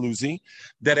ed, Lucy?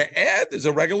 That an ed is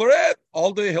a regular ed,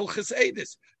 all the hilchas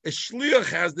edis. A shliach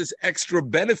has this extra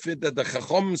benefit that the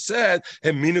Chacham said,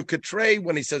 Heminu Ketrei,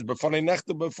 when he says B'Fanei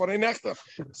Nechtam, B'Fanei Nechtam.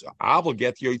 So I will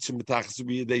get yotzim b'tachas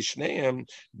b'yedei shneim,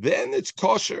 then it's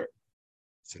kosher.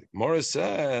 So the Gemara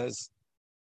says,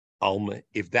 Alma,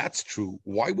 if that's true,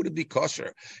 why would it be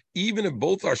kosher? Even if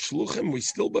both are shluchim, we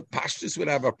still, but pashtus would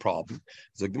have a problem.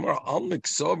 So the Gemara, Alma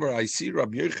Ksover, I see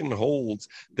Rabbi Yechon holds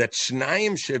that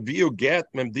Shnayim sheviu get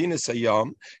memdina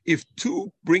sayam. If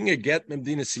two bring a get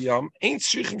memdina sayam, ain't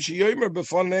shluchim sheyomer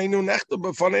b'faneinu nechtam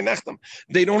b'fanei nechtam.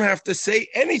 They don't have to say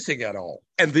anything at all.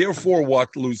 And therefore,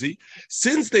 what, Lucy?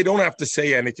 Since they don't have to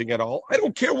say anything at all, I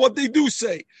don't care what they do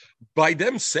say. By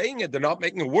them saying it, they're not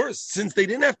making it worse. Since they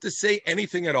didn't have to say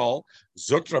anything at all,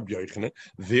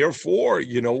 therefore,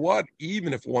 you know what?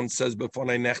 Even if one says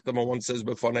B'Fanei Nechtam and one says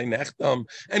B'Fanei Nechtam,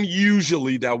 and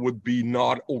usually that would be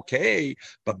not okay,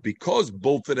 but because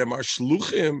both of them are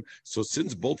shluchim, so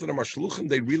since both of them are shluchim,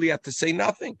 they really have to say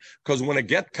nothing. Because when a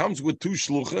get comes with two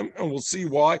shluchim, and we'll see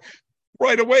why,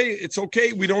 right away, it's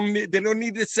okay. They don't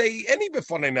need to say any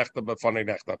B'Fanei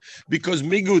Nechtam, because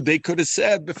Migu, they could have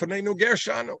said B'Faneinu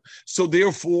Gershanu. So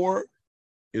therefore,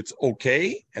 it's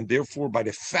okay, and therefore by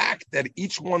the fact that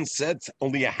each one said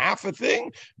only a half a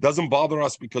thing doesn't bother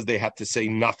us because they had to say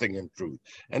nothing in truth,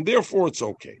 and therefore it's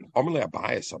okay.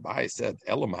 Abai said,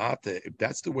 Elamata, if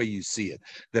that's the way you see it,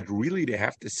 that really they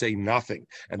have to say nothing,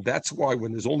 and that's why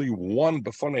when there's only one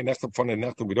b'fanei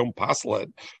nechta, we don't pass it.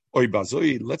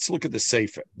 Let's look at the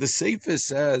Sefer. The Sefer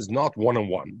says not one on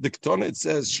one. The Ketana, it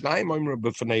says Shnayim omer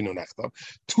b'faneinu nechta.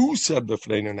 Two said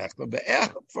b'faneinu nechta.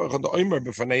 Be'ech for the omer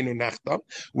b'faneinu nechta.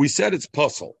 We said it's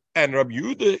puzzle, and Rabbi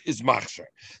Yehuda is machsher.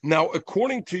 Now,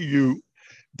 according to you,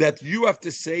 that you have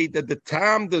to say that the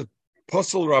time the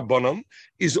puzzle rabbanon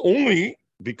is only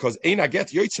because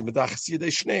that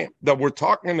we're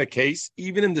talking in a case,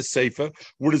 even in the Sefer,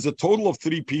 where there's a total of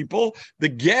 3 people, the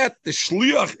get, the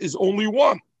shliach, is only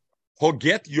one.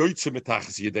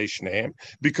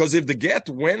 Because if the get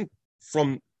went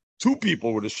from 2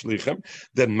 people with a shlichim,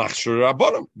 then machsher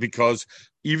rabbanim, because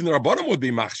even the rabbanim would be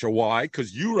machsher. Why?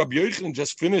 Because you, Rabbi Yochanan,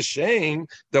 just finished saying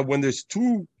that when there's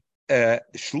 2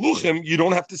 shluchim, you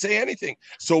don't have to say anything.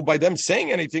 So by them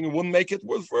saying anything, it wouldn't make it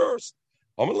worth first.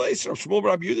 Rabbi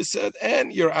Yehuda said,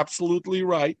 and you're absolutely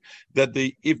right that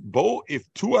if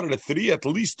 2 out of the 3, at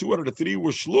least 2 out of the 3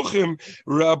 were shluchim,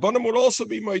 rabbanim would also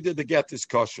be made to get this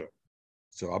kosher.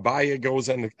 So Abaya goes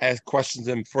and questions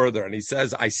him further, and he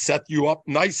says, I set you up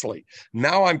nicely.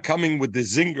 Now I'm coming with the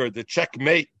zinger, the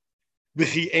checkmate.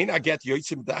 If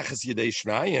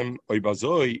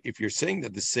you're saying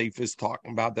that the Sefer is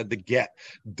talking about that the get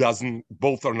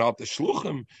both are not the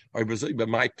shluchim, but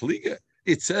my pliga,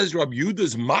 it says Rabbi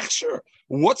Yehuda's machsher.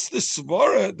 What's the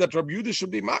svara that Rabbi Yehuda should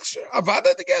be machsher?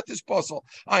 Avada to get this puzzle.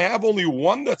 I have only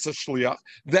one that's a shliach.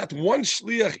 That one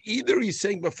shliach, either he's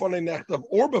saying b'fonei nechtav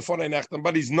or b'fonei nechtav,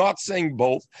 but he's not saying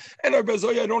both. And I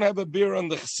don't have a beer on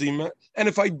the chesima. And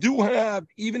if I do have,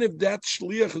 even if that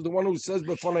shliach is the one who says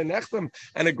b'fonei nechtav,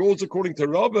 and it goes according to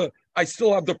Rabbi, I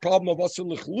still have the problem of us in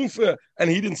the chlufa, and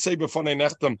he didn't say b'fonei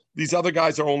nechtav. These other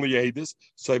guys are only edis.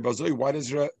 So why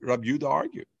does Rabbi Yehuda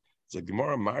argue? So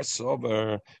Gemara Mar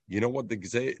Sober, you know what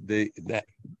that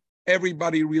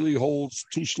everybody really holds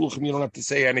 2 shluchim, you don't have to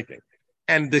say anything.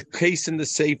 And the case in the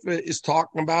Sefer is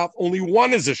talking about only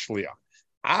one is a shliach.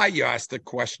 You asked the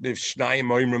question if Shnayim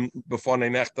oimrim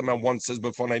b'fonei nechtam and one says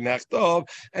b'fonei nechtav,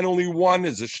 and only one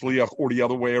is a shliach, or the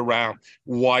other way around.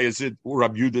 Why is it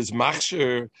Rabbi Yehuda's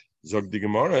machsher? Zog the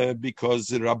Gemara, because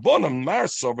the Rabbanim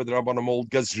Mars over the Rabbanim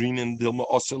old Gazrin and Dilma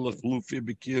Osel Lufi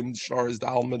Bikim Shar is the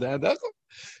Almad.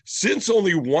 Since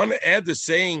only one ed is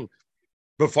saying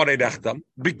b'fonei nechtam,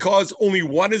 because only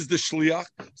one is the shliach,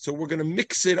 so we're going to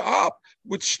mix it up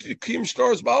with Kim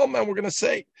Shtar's Baalman, and we're going to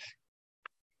say.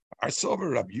 Our Sober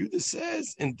Rabbi Yehuda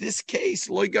says, in this case,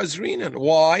 loy gazrinan.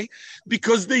 Why?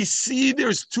 Because they see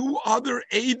there's 2 other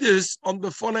edis on the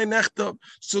b'fonei nechtav,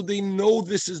 so they know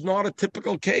this is not a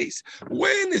typical case.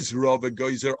 When is Rav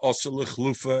Geyser osel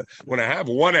l'chlufa? When I have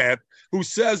one ed who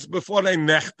says b'fonei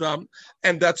nechtav,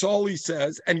 and that's all he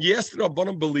says. And yes, the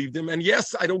Rabbanim believed him, and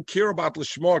yes, I don't care about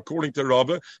l'shma according to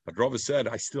Rava, but Rava said,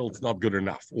 it's not good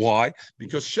enough. Why?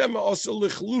 Because Shema osel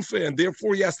l'chlufa, and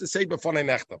therefore he has to say b'fonei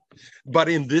nechtav. But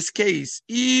in this case,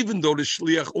 even though the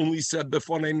shliach only said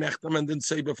b'fonei nechtam and didn't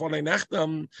say b'fonei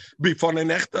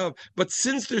nechtav, but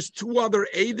since there's 2 other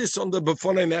edis on the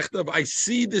b'fonei nechtav, I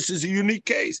see this is a unique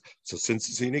case. So since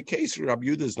it's a unique case, Rabbi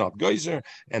Yehuda is not geyser,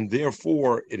 and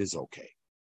therefore it is okay.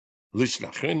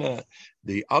 Lishna China,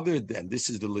 the other than this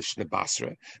is the Lishna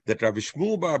Basra that Rabbi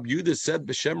Shmuel bar Rabbi Yehuda said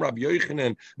b'shem Rabbi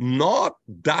Yochanan, not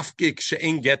dafkik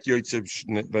she'en get yotzeb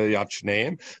b'yad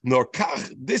shneim, nor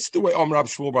kach. This the way Rabbi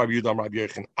Shmuel bar Rabbi Yehuda Rabbi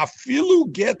Yochanan.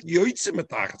 Afilu get yotzeb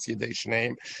metachas yedei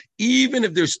shneim, even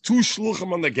if there's 2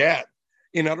 shluchim on the get.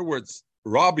 In other words,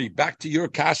 Rabbi, back to your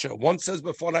kasha. One says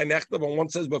b'fonei nechtam and one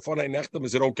says b'fonei nechtam.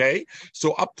 Is it okay?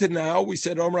 So up to now, we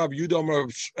said Rabbi Yehuda,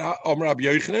 Rabbi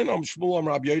Yochanan, Shmuel,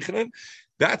 Rabbi Yochanan.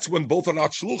 That's when both are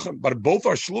not shluchim. But if both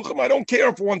are shluchim, I don't care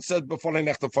if one says b'fonei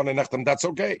nechtam. That's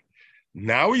okay.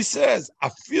 Now he says,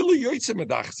 afilu yotzei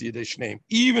medachas yedei shneim.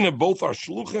 Even if both are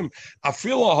shluchim,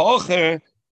 afilu hache,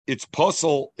 it's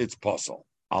puzzle.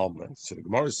 Alman. So the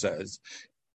Gemara says,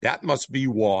 that must be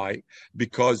why,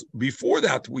 because before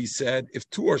that we said if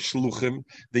 2 are shluchim,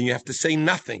 then you have to say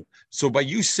nothing. So by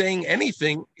you saying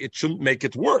anything, it shouldn't make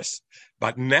it worse.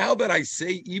 But now that I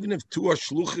say, even if 2 are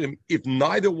shluchim, if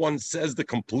neither one says the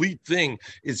complete thing,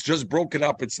 it's just broken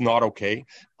up, it's not okay.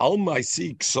 Alma, I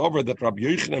see ksover that Rabbi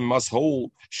Yochanan must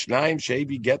hold shnaim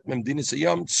shevi get mem dinis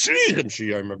ayam tzrichim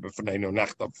sheyomer b'foneinu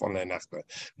nechtav b'fonei nechtav.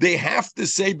 They have to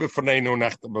say b'foneinu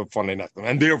nechtav b'fonei nechtav,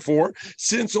 and therefore,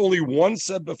 since only one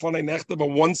said b'fonei nechtav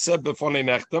and one said b'fonei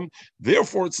nechtav,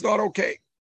 therefore it's not okay.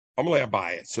 Amalei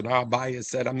Abaye. So now Abaye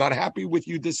said, I'm not happy with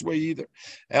you this way either.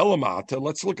 Elamata,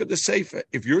 let's look at the Sefer.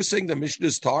 If you're saying the Mishnah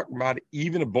is talking about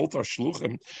even if both are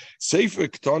shluchim, Sefer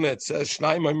Ketana, it says,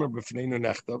 Shnayim Omer b'fneinu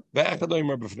nechtam, ve'echad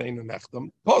Omer b'fneinu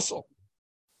nechtam, posel.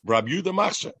 Rabbi Yehuda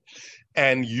Machshe.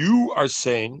 And you are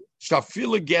saying,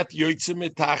 Shafila get yoytze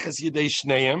mitachas yedei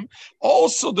shneim,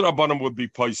 also the Rabbanim would be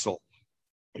posel.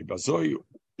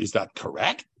 Is that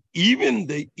correct? Even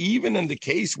in the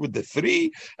case with the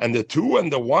 3 and the 2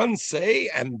 and the 1 say,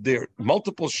 and there are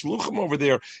multiple shluchim over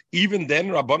there, even then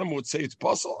Rabbanim would say it's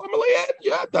possible. I'm like,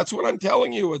 yeah, that's what I'm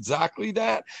telling you, exactly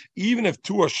that. Even if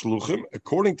 2 are shluchim,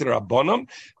 according to the Rabbanim,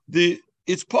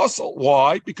 it's possible.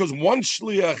 Why? Because one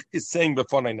shliach is saying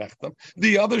befonei nechtam,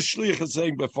 the other shliach is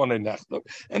saying befonei nechtam,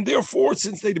 and therefore,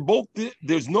 since they both did,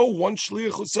 there's no one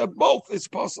shliach who said both. It's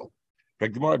possible.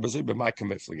 Explain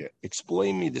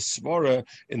me the svara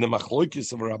in the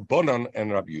machlokes of Rabbanan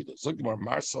and Rabbi Yehuda. So the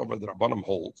Rabbanan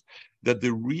holds that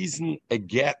the reason a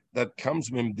get that comes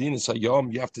from Medinas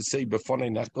Hayom, you have to say befonei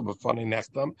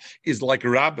nechtam, is like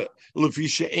Rabbi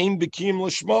lefisha ein bekim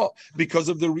lishma, because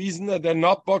of the reason that they're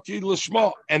not baki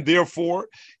lishma, and therefore,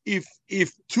 if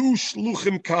 2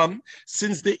 shluchim come,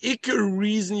 since the ikar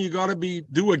reason you got to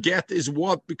do a get is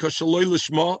what? Because shaloi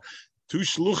lishma. 2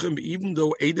 shluchim, even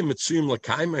though Edom Mitzuyim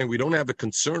L'Kaimai, we don't have a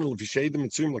concern of Edom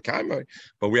Mitzuyim L'Kaimai,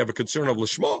 but we have a concern of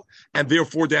L'Shma, and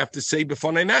therefore they have to say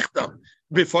B'fonei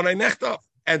Nechtav.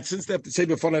 And since they have to say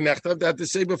B'fonei Nechtav, they have to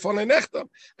say B'fonei Nechtav.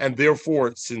 And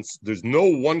therefore, since there's no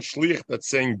one shliach that's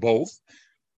saying both,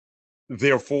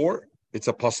 therefore it's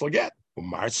a pasal get.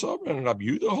 Marsav and Rabbi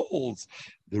Yehuda holds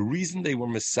the reason they were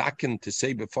misaken to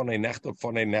say befonei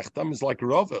nechtam is like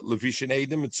Rava levishin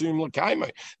edim mitzuyim l'kaimai,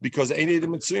 because ein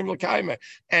edim mitzuyim l'kaimai.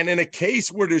 And in a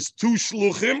case where there's 2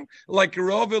 shluchim like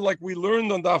Rava, like we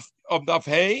learned on Daf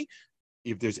Hey,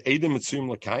 if there's edim mitzuyim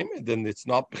l'kaimai, then it's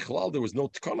not bichlal. There was no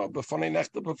tkana befonei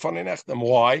nechtam.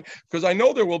 Why? Because I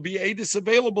know there will be edis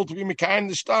available to be mekayim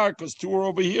the star, because 2 are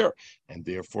over here, and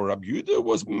therefore Rabbi Yehuda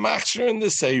was machsher in the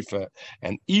sefer.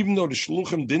 And even though the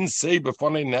shluchim didn't say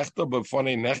befonei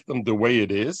nechtam the way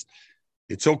it is,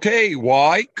 it's okay.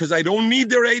 Why? Because I don't need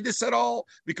their edis at all.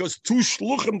 Because 2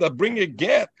 shluchim that bring a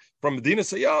get from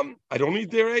Medinas Hayom, I don't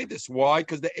need their edis. Why?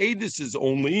 Because the edis is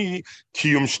only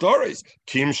kiyum shtaris.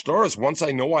 Kiyum shtaris, once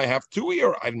I know I have 2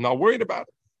 here, I'm not worried about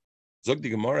it. Zog the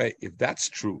Gemara, if that's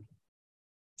true,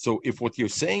 so if what you're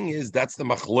saying is that's the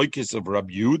machlokes of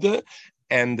Rabbi Yehuda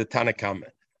and the Tanakama,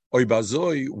 Oy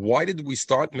bazoi, why did we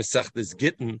start Masechtas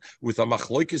Gittin with a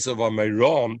machlokes of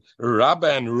Amiram,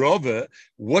 Rabba and Rava?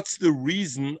 What's the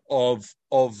reason of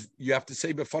you have to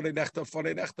say befonei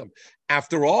nechtam?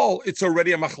 After all, it's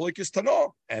already a machlokes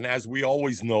tanam, and as we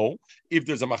always know, if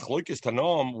there's a machlokes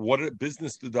tanam, what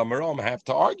business do the Amiram have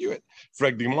to argue it?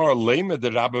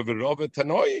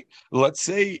 Let's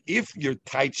say if you're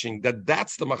teaching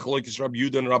that's the machlokes Rabbi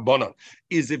Yehuda and Rabbanan,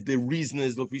 is if the reason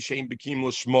is l'fishein bekim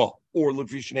l'shma or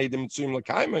l'fishein edim mitzuyim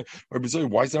l'kaimai, or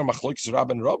why is there a machlokes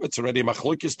Rabba and Rabba? It's already a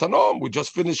machlokes tanam. We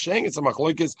just finished saying it's a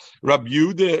machlokes Rabbi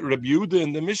Yehuda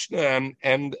in the Mishnah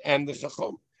and the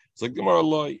Chacham. It's like Gemara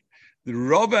Loi. The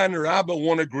Rava and Rabba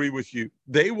won't agree with you.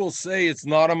 They will say it's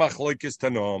not a machlokes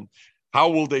tanam. How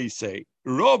will they say?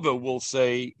 Rava will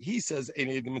say, he says,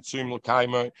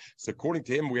 so according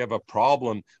to him, we have a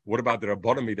problem. What about the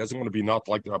Rabbanim? He doesn't want to be not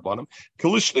like the Rabbanim.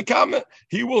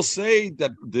 He will say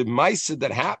that the Maisa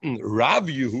that happened, Rav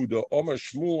Yehuda, Omer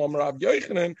Shmuel, Omer Rav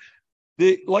Yochanan,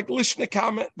 like Lishna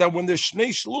Kama, that when there's Shnei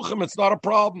Shluchim, it's not a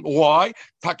problem. Why?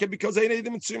 Because they need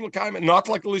them in not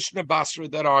like Lishna Basra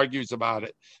that argues about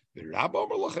it. The Rabba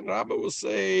will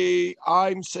say,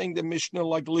 I'm saying the Mishnah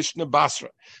like Lishna Basra,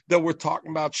 that we're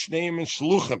talking about Shneim and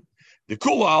Shluchim. The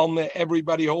Kula Alma,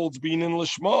 everybody holds being in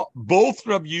Lishma. Both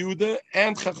Rabbi Yehuda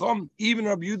and Chacham, even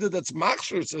Rabbi Yehuda that's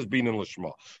Machsher says being in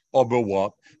Lishma. But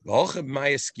what? We're talking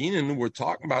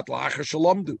about La'achar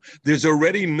Shalomdu. There's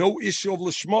already no issue of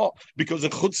Lishma, because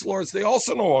in Chutz La'aretz they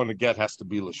also know on a get has to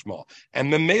be Lishma.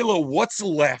 And the Mela, what's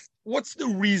left? What's the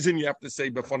reason you have to say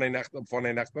B'fonei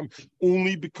Nechtam?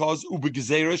 Only because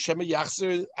Ubegzeira Shema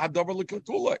Yachzer Adavar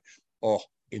L'Katulai. Oh,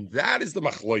 and that is the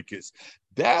machlokes.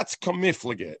 That's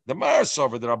kamiflige. The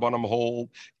Marasover the Rabbanim hold,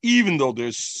 even though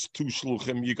there's 2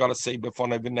 shluchim, you got to say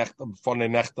befonei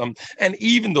nechtam. And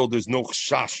even though there's no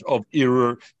chash of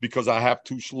error because I have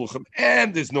 2 shluchim,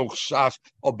 and there's no chash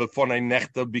of befonei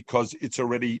nechtam because it's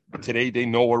already today they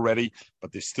know already,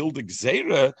 but there's still the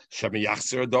gzeira shemi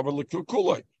yachzer davar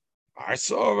l'kulkulay.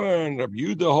 Marasover and Rabbi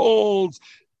Yehuda holds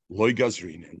Loy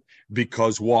gazrinen.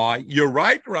 Because why? You're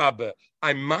right, Rabbi.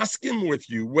 I'm masking with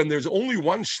you. When there's only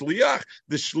one shliach,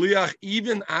 the shliach,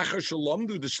 even acher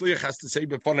shalomdu, the shliach has to say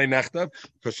b'fanei nechtav,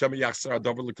 because Shem yachsar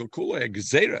adavar l'kulkula, a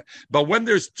gezerah. But when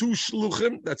there's two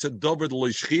shluchim, that's a davar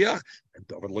l'shchiach, and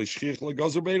davar l'shchiach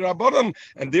l'gazer bei rabbanan.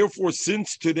 And therefore,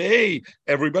 since today,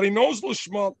 everybody knows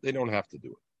l'shma, they don't have to do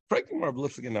it.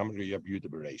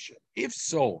 If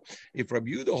so, if Rabbi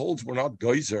Yehuda holds we're not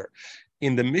geyser,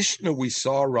 in the Mishnah we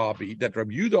saw, Rabbi, that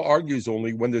Rabbi Yehuda argues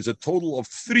only when there's a total of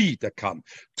three that come.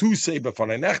 Two say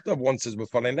b'fanei nechtav, one says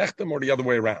b'fanei nechtam, or the other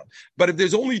way around. But if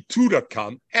there's only two that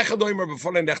come, echad omer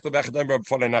b'fanei nechtav, echad omer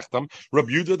b'fanei nechtam,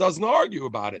 Rabbi Yehuda doesn't argue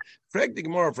about it. Frag the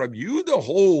Gemara, if Rabbi Yehuda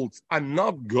holds I'm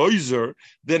not geyser,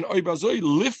 then oibazoi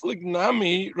liflik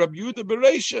nami Rabbi Yehuda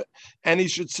bereisha, and he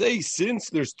should say,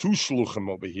 since there's two shluchim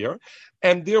over here,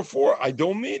 and therefore I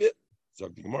don't need it.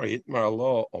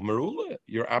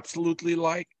 You're absolutely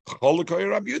like Rabbi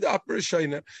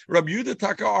Yehuda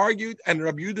Taka argued, and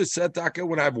Rabbi Yehuda said Taka,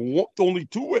 when I have only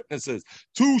two witnesses,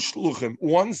 two shluchim,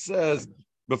 one says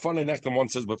b'fanei nechtam, one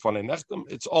says b'fanei nechtam,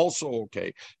 it's also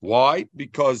okay. Why?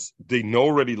 Because they know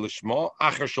already lishma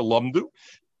acher shalomdu,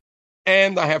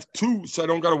 and I have two, so I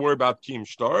don't got to worry about kiyum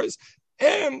stars.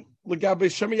 And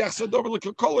there's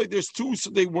two, so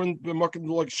they weren't marking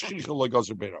like shchicha like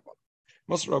gazer beirabban.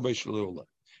 Rabbi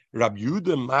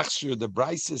Yehuda Machshir, the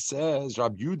Brisa says,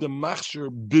 Rabbi Yehuda Machshir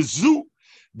Bezu.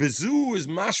 Bezu is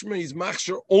mashma, he's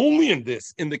machshir only in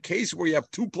this, in the case where you have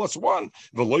 2 plus 1.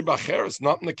 V'loy b'acheres,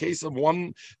 not in the case of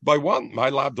 1 by 1. My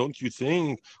lab, don't you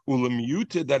think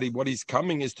ulemiyuted that what he's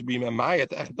coming is to be memayet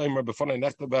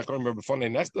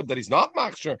that he's not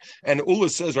machshir? And Ula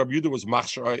says Rabbi Yehuda was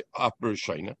machshir after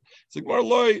Shayna. So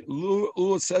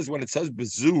Ula says when it says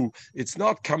bezu, it's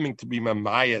not coming to be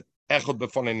memayet. Echad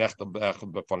b'fanei nechtam,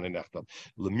 echad b'fanei nechtam.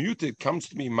 Lemuted comes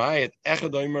to be mayet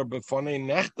echad omer b'fanei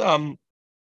nechtam,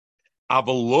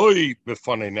 avaloi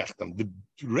b'fanei nechtam. The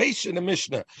Reish in the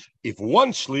Mishnah, if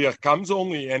one shliach comes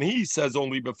only and he says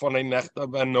only b'fanei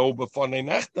nechtam and no b'fanei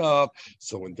nechtam,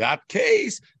 so in that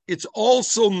case it's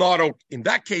also not okay. In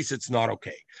that case it's not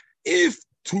okay. If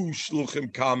two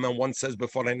shluchim come and one says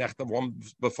b'fanei nechtam, one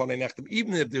b'fanei nechtam,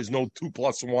 even if there's no 2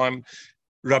 plus 1.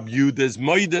 Rabbi Yehuda's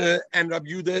Moide and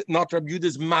Rabbi Yehuda, not Rabbi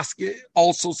Yehuda's Maske,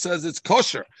 also says it's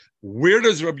kosher. Where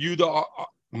does Rabbi Yehuda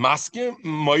Maske,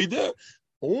 Moide?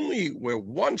 Only where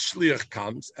one shliach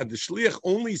comes and the shliach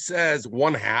only says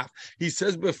 1/2. He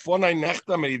says b'fanei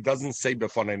nechtam and he doesn't say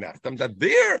b'fanei nechtam. That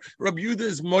there, Rabbi Yehuda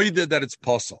is Moide that it's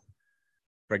possible.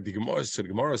 The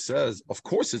Gemara says, of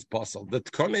course it's possible. The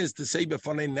tkana is to say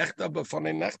b'fanei nechtam,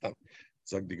 b'fanei nechtam.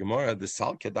 So the Gemara, the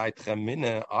Salkedai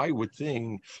Tramina, I would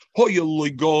think, since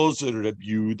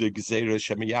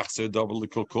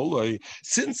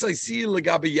I see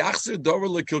Legabe Yachzer Dover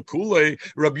Lekilkulei,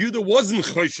 Rabbi Yehuda wasn't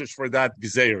choishish for that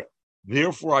Gezerah.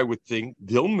 Therefore, I would think,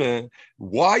 Dilme,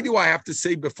 why do I have to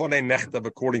say B'fanei Nechtav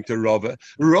according to Rava?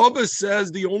 Rava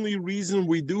says the only reason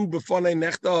we do B'fanei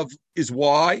Nechtav is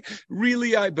why?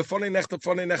 Really, B'fanei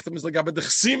Nechtav is like Abba de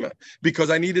Chsima, because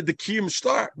I needed the Kiyum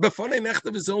Shtar. B'fanei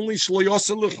Nechtav is only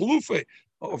Shloyasa L'chlufe.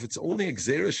 Oh, if it's only a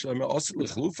Gzera Shem Asa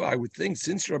L'chlufa, I would think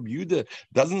since Rabbi Yehuda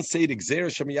doesn't say the Gzera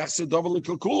Shem Yachsa Davar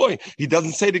L'Kulkuloi, he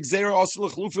doesn't say the Gzera Asa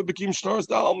L'chlufa B'kim Shtars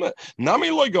Dalma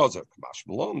Nami Loy Gazer.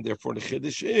 Therefore, the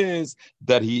Chiddush is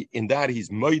that he's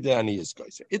Moida and he is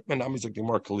Geyser. Itman Nami Zok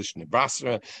Gemara Kalish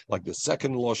Nebasra, like the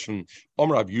second Lashon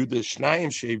Om Rabbi Yehuda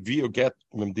Shnayim She'Vio Get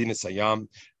Memdina Sayam.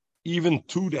 Even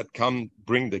 2 that come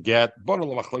bring the get.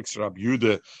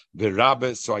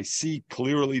 So I see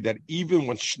clearly that even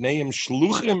when Shneim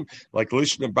Shluchim, like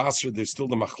Lishna Basra, there's still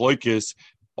the machlokes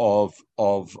of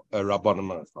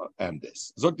Rabbanim and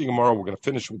this. Zok the Gemara, we're going to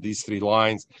finish with these 3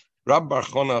 lines. Rab Bar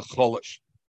Chona Cholish,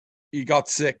 he got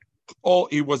sick.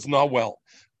 He was not well.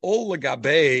 All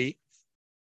Lagabe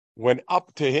went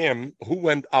up to him. Who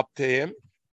went up to him?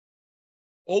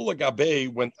 Ola Gabe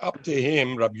went up to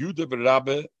him, Rabbi Yehuda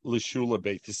B'Rabbe L'Shula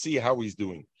Bey, to see how he's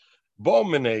doing.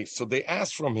 So they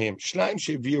asked from him, Shnaim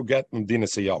Sheviu Get Medina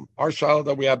Sayam, our child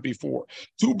that we had before,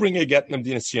 to bring a get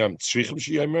Medina Sayam. Tzrichim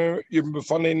Sheyemer Yibn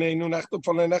B'Fanei Neinu Nechtem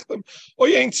Fanei Nechtem. Oh,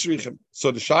 you ain't Tzrichim.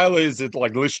 So the Shaila, is it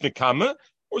like Lishna Kama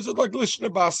or is it like Lishna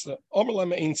Basta?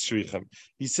 Omelem ain't Tzrichim.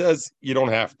 He says you don't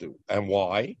have to, and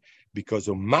why? Because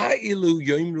of Ma'ilu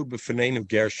Yoimru B'Faneinu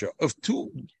Gersha, of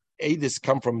 2 Adis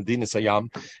come from Medina Sayam,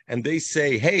 and they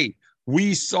say, hey,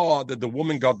 we saw that the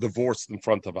woman got divorced in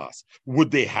front of us. Would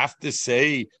they have to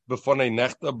say, B'fanei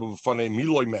nechta, b'fanei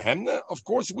miloi mehemna? Of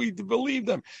course, we believe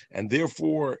them. And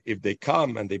therefore, if they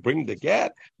come and they bring the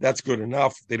get, that's good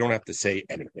enough. They don't have to say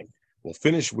anything. We'll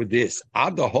finish with this.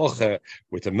 Ada Hoche,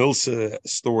 with the Milsa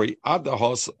story. Ada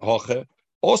Hoche,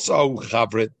 Also,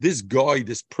 Chavre, this guy,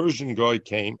 this Persian guy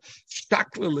came.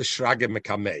 Shakla l'shrage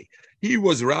mekamei. He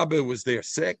was Rabbi, was there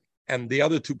sick, and the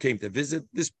other two came to visit.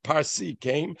 This Parsi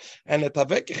came, and at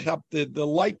Avekechab, the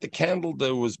light, the candle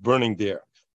that was burning there.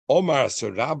 Omar, so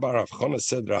Rabbi Rav Chana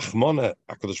said, Rachmana,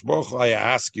 HaKadosh Baruch Hu, I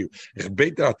ask you,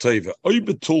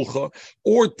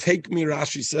 or take me,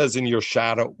 Rashi says, in your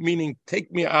shadow, meaning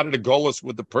take me out of the Golas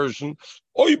with the Persian.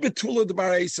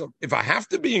 If I have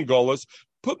to be in Golas,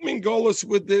 put me in Golas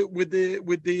with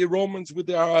the Romans, with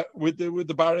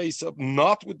the Bar Esav,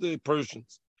 not with the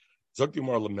Persians. You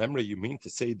mean to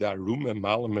say that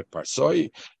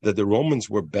the Romans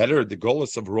were better, the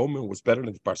Golas of Roman was better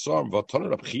than the Parsam? The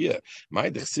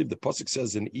Pasuk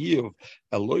says in Eov,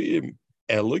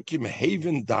 Elokim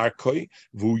Haven Darkoi,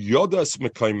 Vu Yodas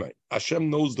Mekaimai. Hashem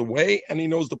knows the way and he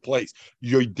knows the place.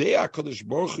 Yodea Kodesh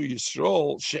Baruch Hu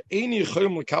Yisrael, She'eni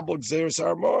Yichayim L'Kabel Gzeres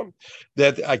Armam,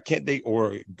 that I can't, they,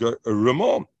 or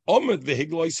Ramon.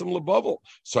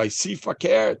 So I see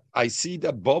fakir. I see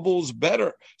that Bubble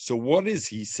better. So what is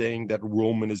he saying that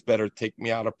Roman is better? Take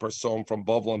me out of person from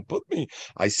Bubble and put me.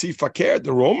 I see fakir.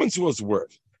 The Romans was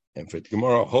worth. And for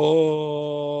Gemara,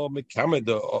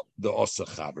 the Osa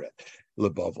Chavre.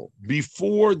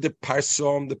 Before the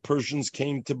Parsom, the Persians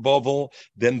came to Bubble,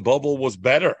 then Bubble was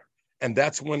better. And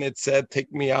that's when it said,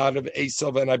 take me out of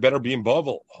Esav and I better be in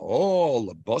Bubble.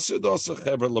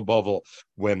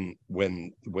 When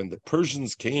the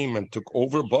Persians came and took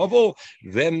over Bubble,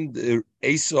 then the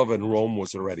Esav and Rome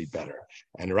was already better.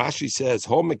 And Rashi says,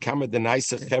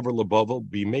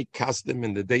 we make custom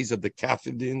in the days of the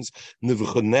Kaphidins,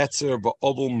 Nebuchadnezzar,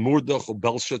 Murdach,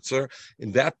 Belshazzar.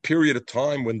 In that period of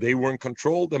time when they were in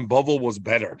control, then Bubble was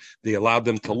better. They allowed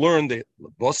them to learn.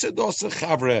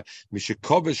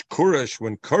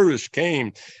 When Kurish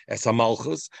came as a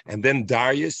Malchus, and then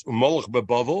Darius, Umolach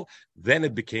Bebavel, then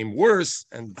it became worse.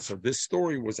 And so this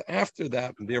story was after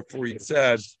that, and therefore he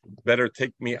said, better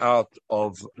take me out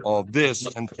of this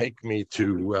and take me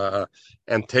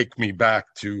back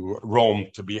to Rome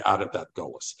to be out of that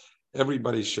Golas.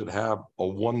 Everybody should have a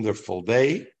wonderful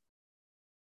day.